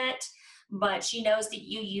anyone yet, but she knows that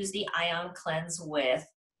you use the ion cleanse with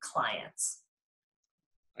clients.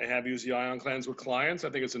 I have used the ion cleanse with clients. I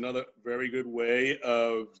think it's another very good way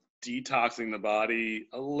of detoxing the body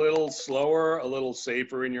a little slower, a little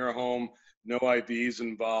safer in your home. No IVs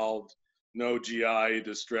involved, no GI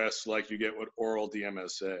distress like you get with oral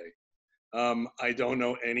DMSA. I don't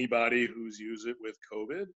know anybody who's used it with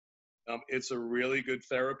COVID. It's a really good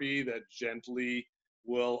therapy that gently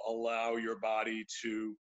will allow your body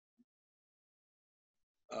to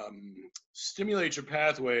stimulate your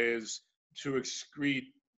pathways to excrete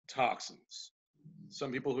toxins.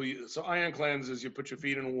 Some people so ion cleanse is you put your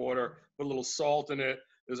feet in water, put a little salt in it.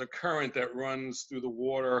 There's a current that runs through the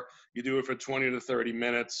water. You do it for 20 to 30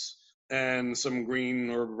 minutes, and some green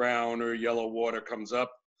or brown or yellow water comes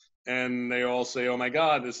up, and they all say, oh my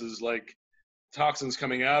God, this is like toxins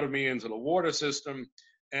coming out of me into the water system,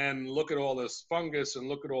 and look at all this fungus, and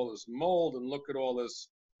look at all this mold, and look at all this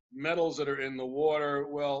metals that are in the water.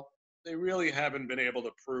 Well, they really haven't been able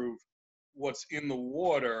to prove what's in the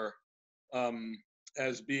water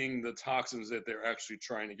as being the toxins that they're actually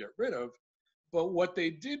trying to get rid of. But what they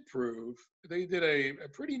did prove, they did a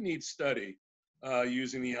pretty neat study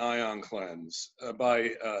using the ion cleanse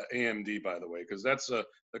by AMD, by the way, because that's a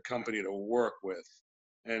company to work with.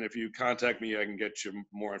 And if you contact me, I can get you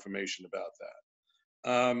more information about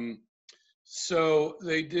that. So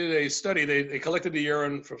they did a study. They collected the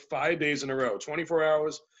urine for 5 days in a row, 24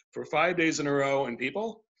 hours for 5 days in a row in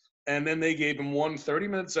people. And then they gave them one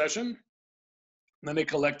 30-minute session. And then they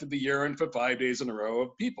collected the urine for 5 days in a row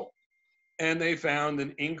of people. And they found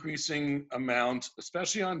an increasing amount,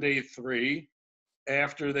 especially on day 3,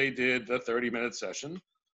 after they did the 30-minute session,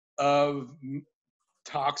 of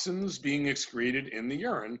toxins being excreted in the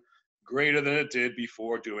urine, greater than it did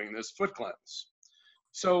before doing this foot cleanse.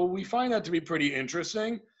 So we find that to be pretty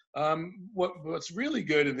interesting. What's really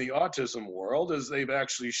good in the autism world is they've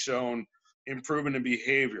actually shown improvement in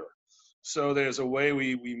behavior. So there's a way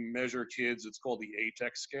we measure kids. It's called the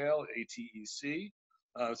ATEC scale, ATEC.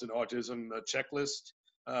 It's an autism checklist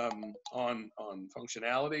on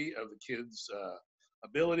functionality of the kids'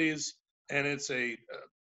 abilities, and it's a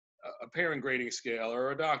parent grading scale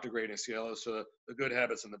or a doctor grading scale as to the good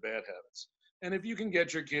habits and the bad habits. And if you can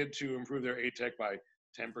get your kid to improve their ATEC by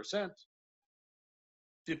 10%,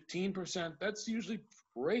 15%, that's usually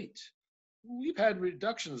great. We've had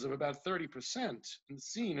reductions of about 30%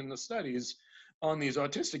 seen in the studies on these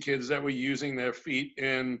autistic kids that were using their feet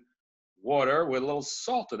in water with a little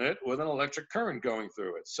salt in it with an electric current going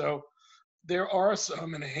through it. So there are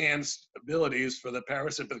some enhanced abilities for the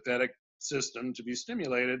parasympathetic system to be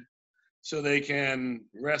stimulated so they can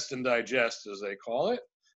rest and digest, as they call it,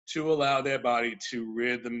 to allow their body to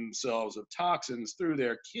rid themselves of toxins through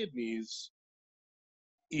their kidneys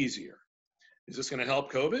easier. Is this going to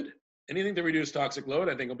help COVID? Anything to reduce toxic load,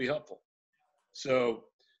 I think, will be helpful. So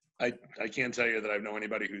I can't tell you that I know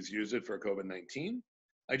anybody who's used it for COVID-19.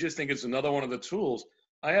 I just think it's another one of the tools.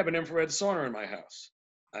 I have an infrared sauna in my house.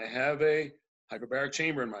 I have a hyperbaric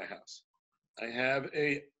chamber in my house. I have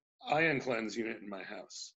a ion cleanse unit in my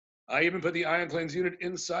house. I even put the ion cleanse unit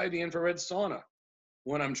inside the infrared sauna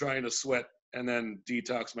when I'm trying to sweat and then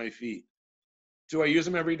detox my feet. Do I use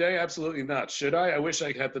them every day? Absolutely not. Should I? I wish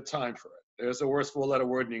I had the time for it. There's a worst four-letter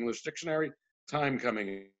word in the English dictionary, time coming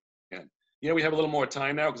in. Yeah, we have a little more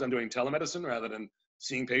time now because I'm doing telemedicine rather than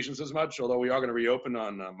seeing patients as much, although we are going to reopen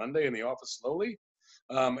on Monday in the office slowly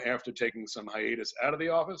after taking some hiatus out of the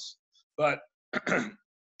office. But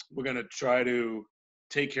we're going to try to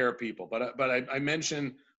take care of people. But I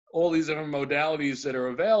mentioned all these different modalities that are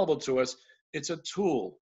available to us. It's a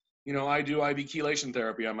tool. You know, I do IV chelation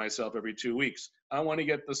therapy on myself every 2 weeks. I want to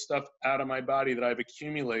get the stuff out of my body that I've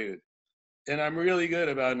accumulated. And I'm really good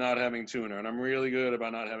about not having tuna, and I'm really good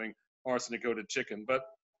about not having arsenic-coated chicken. But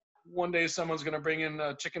one day someone's going to bring in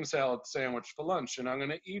a chicken salad sandwich for lunch, and I'm going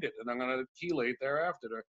to eat it, and I'm going to chelate thereafter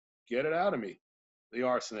to get it out of me. the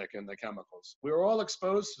arsenic and the chemicals. We're all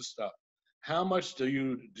exposed to stuff. How much do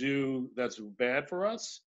you do that's bad for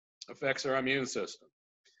us affects our immune system.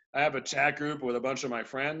 I have a chat group with a bunch of my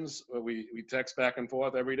friends. We text back and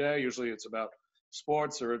forth every day. Usually it's about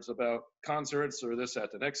sports or it's about concerts or this,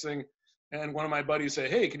 that, the next thing. And one of my buddies said,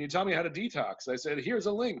 hey, can you tell me how to detox? I said, here's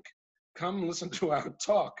a link. Come listen to our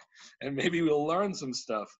talk and maybe we'll learn some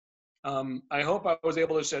stuff. I hope I was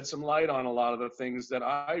able to shed some light on a lot of the things that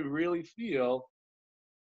I really feel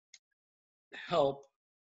help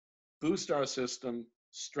boost our system,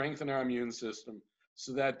 strengthen our immune system,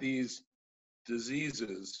 so that these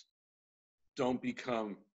diseases don't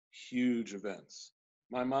become huge events.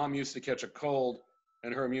 My mom used to catch a cold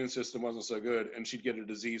and her immune system wasn't so good and she'd get a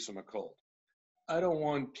disease from a cold. I don't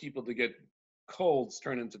want people to get colds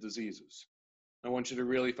turn into diseases. I want you to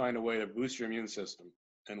really find a way to boost your immune system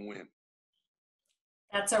and win.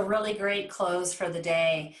 That's a really great close for the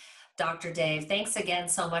day, Dr. Dave. Thanks again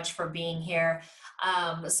so much for being here.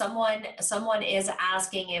 Someone is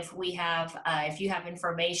asking if we have, if you have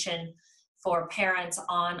information for parents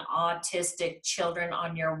on autistic children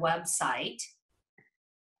on your website.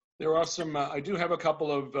 There are some, I do have a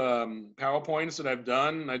couple of PowerPoints that I've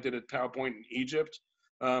done. I did a PowerPoint in Egypt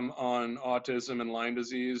on autism and Lyme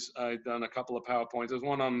disease. I've done a couple of PowerPoints. There's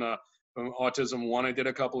one on Autism 1 I did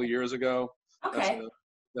a couple of years ago. Okay.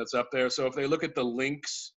 That's up there. So if they look at the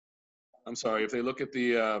links, if they look at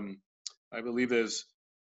the, I believe there's,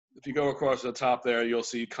 if you go across the top there, you'll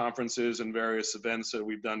see conferences and various events that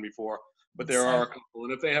we've done before. But there are a couple.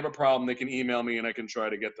 And if they have a problem, they can email me and I can try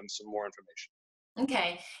to get them some more information.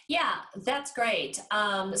 Okay. Yeah, that's great.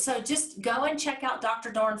 So just go and check out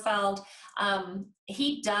Dr. Dornfeld.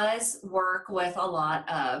 He does work with a lot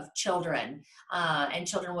of children and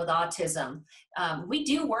children with autism. We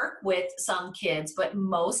do work with some kids, but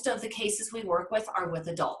most of the cases we work with are with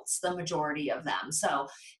adults, the majority of them. So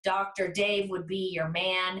Dr. Dave would be your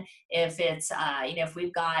man. If it's, if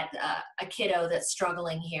we've got a kiddo that's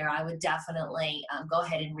struggling here, I would definitely go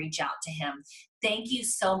ahead and reach out to him. Thank you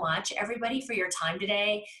so much, everybody, for your time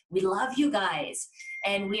today. We love you guys,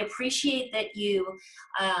 and we appreciate that you,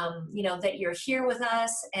 that you're here with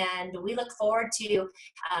us, and we look forward to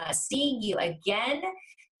seeing you again.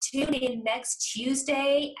 Tune in next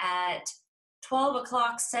Tuesday at 12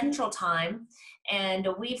 o'clock Central Time, and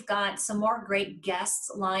we've got some more great guests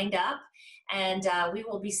lined up, and we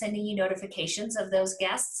will be sending you notifications of those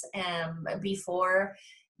guests before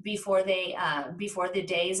the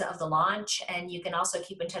days of the launch. And you can also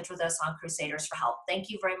keep in touch with us on Crusaders for Help. Thank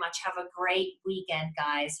you very much. Have a great weekend,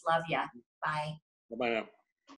 guys. Love ya. Bye. Bye-bye now.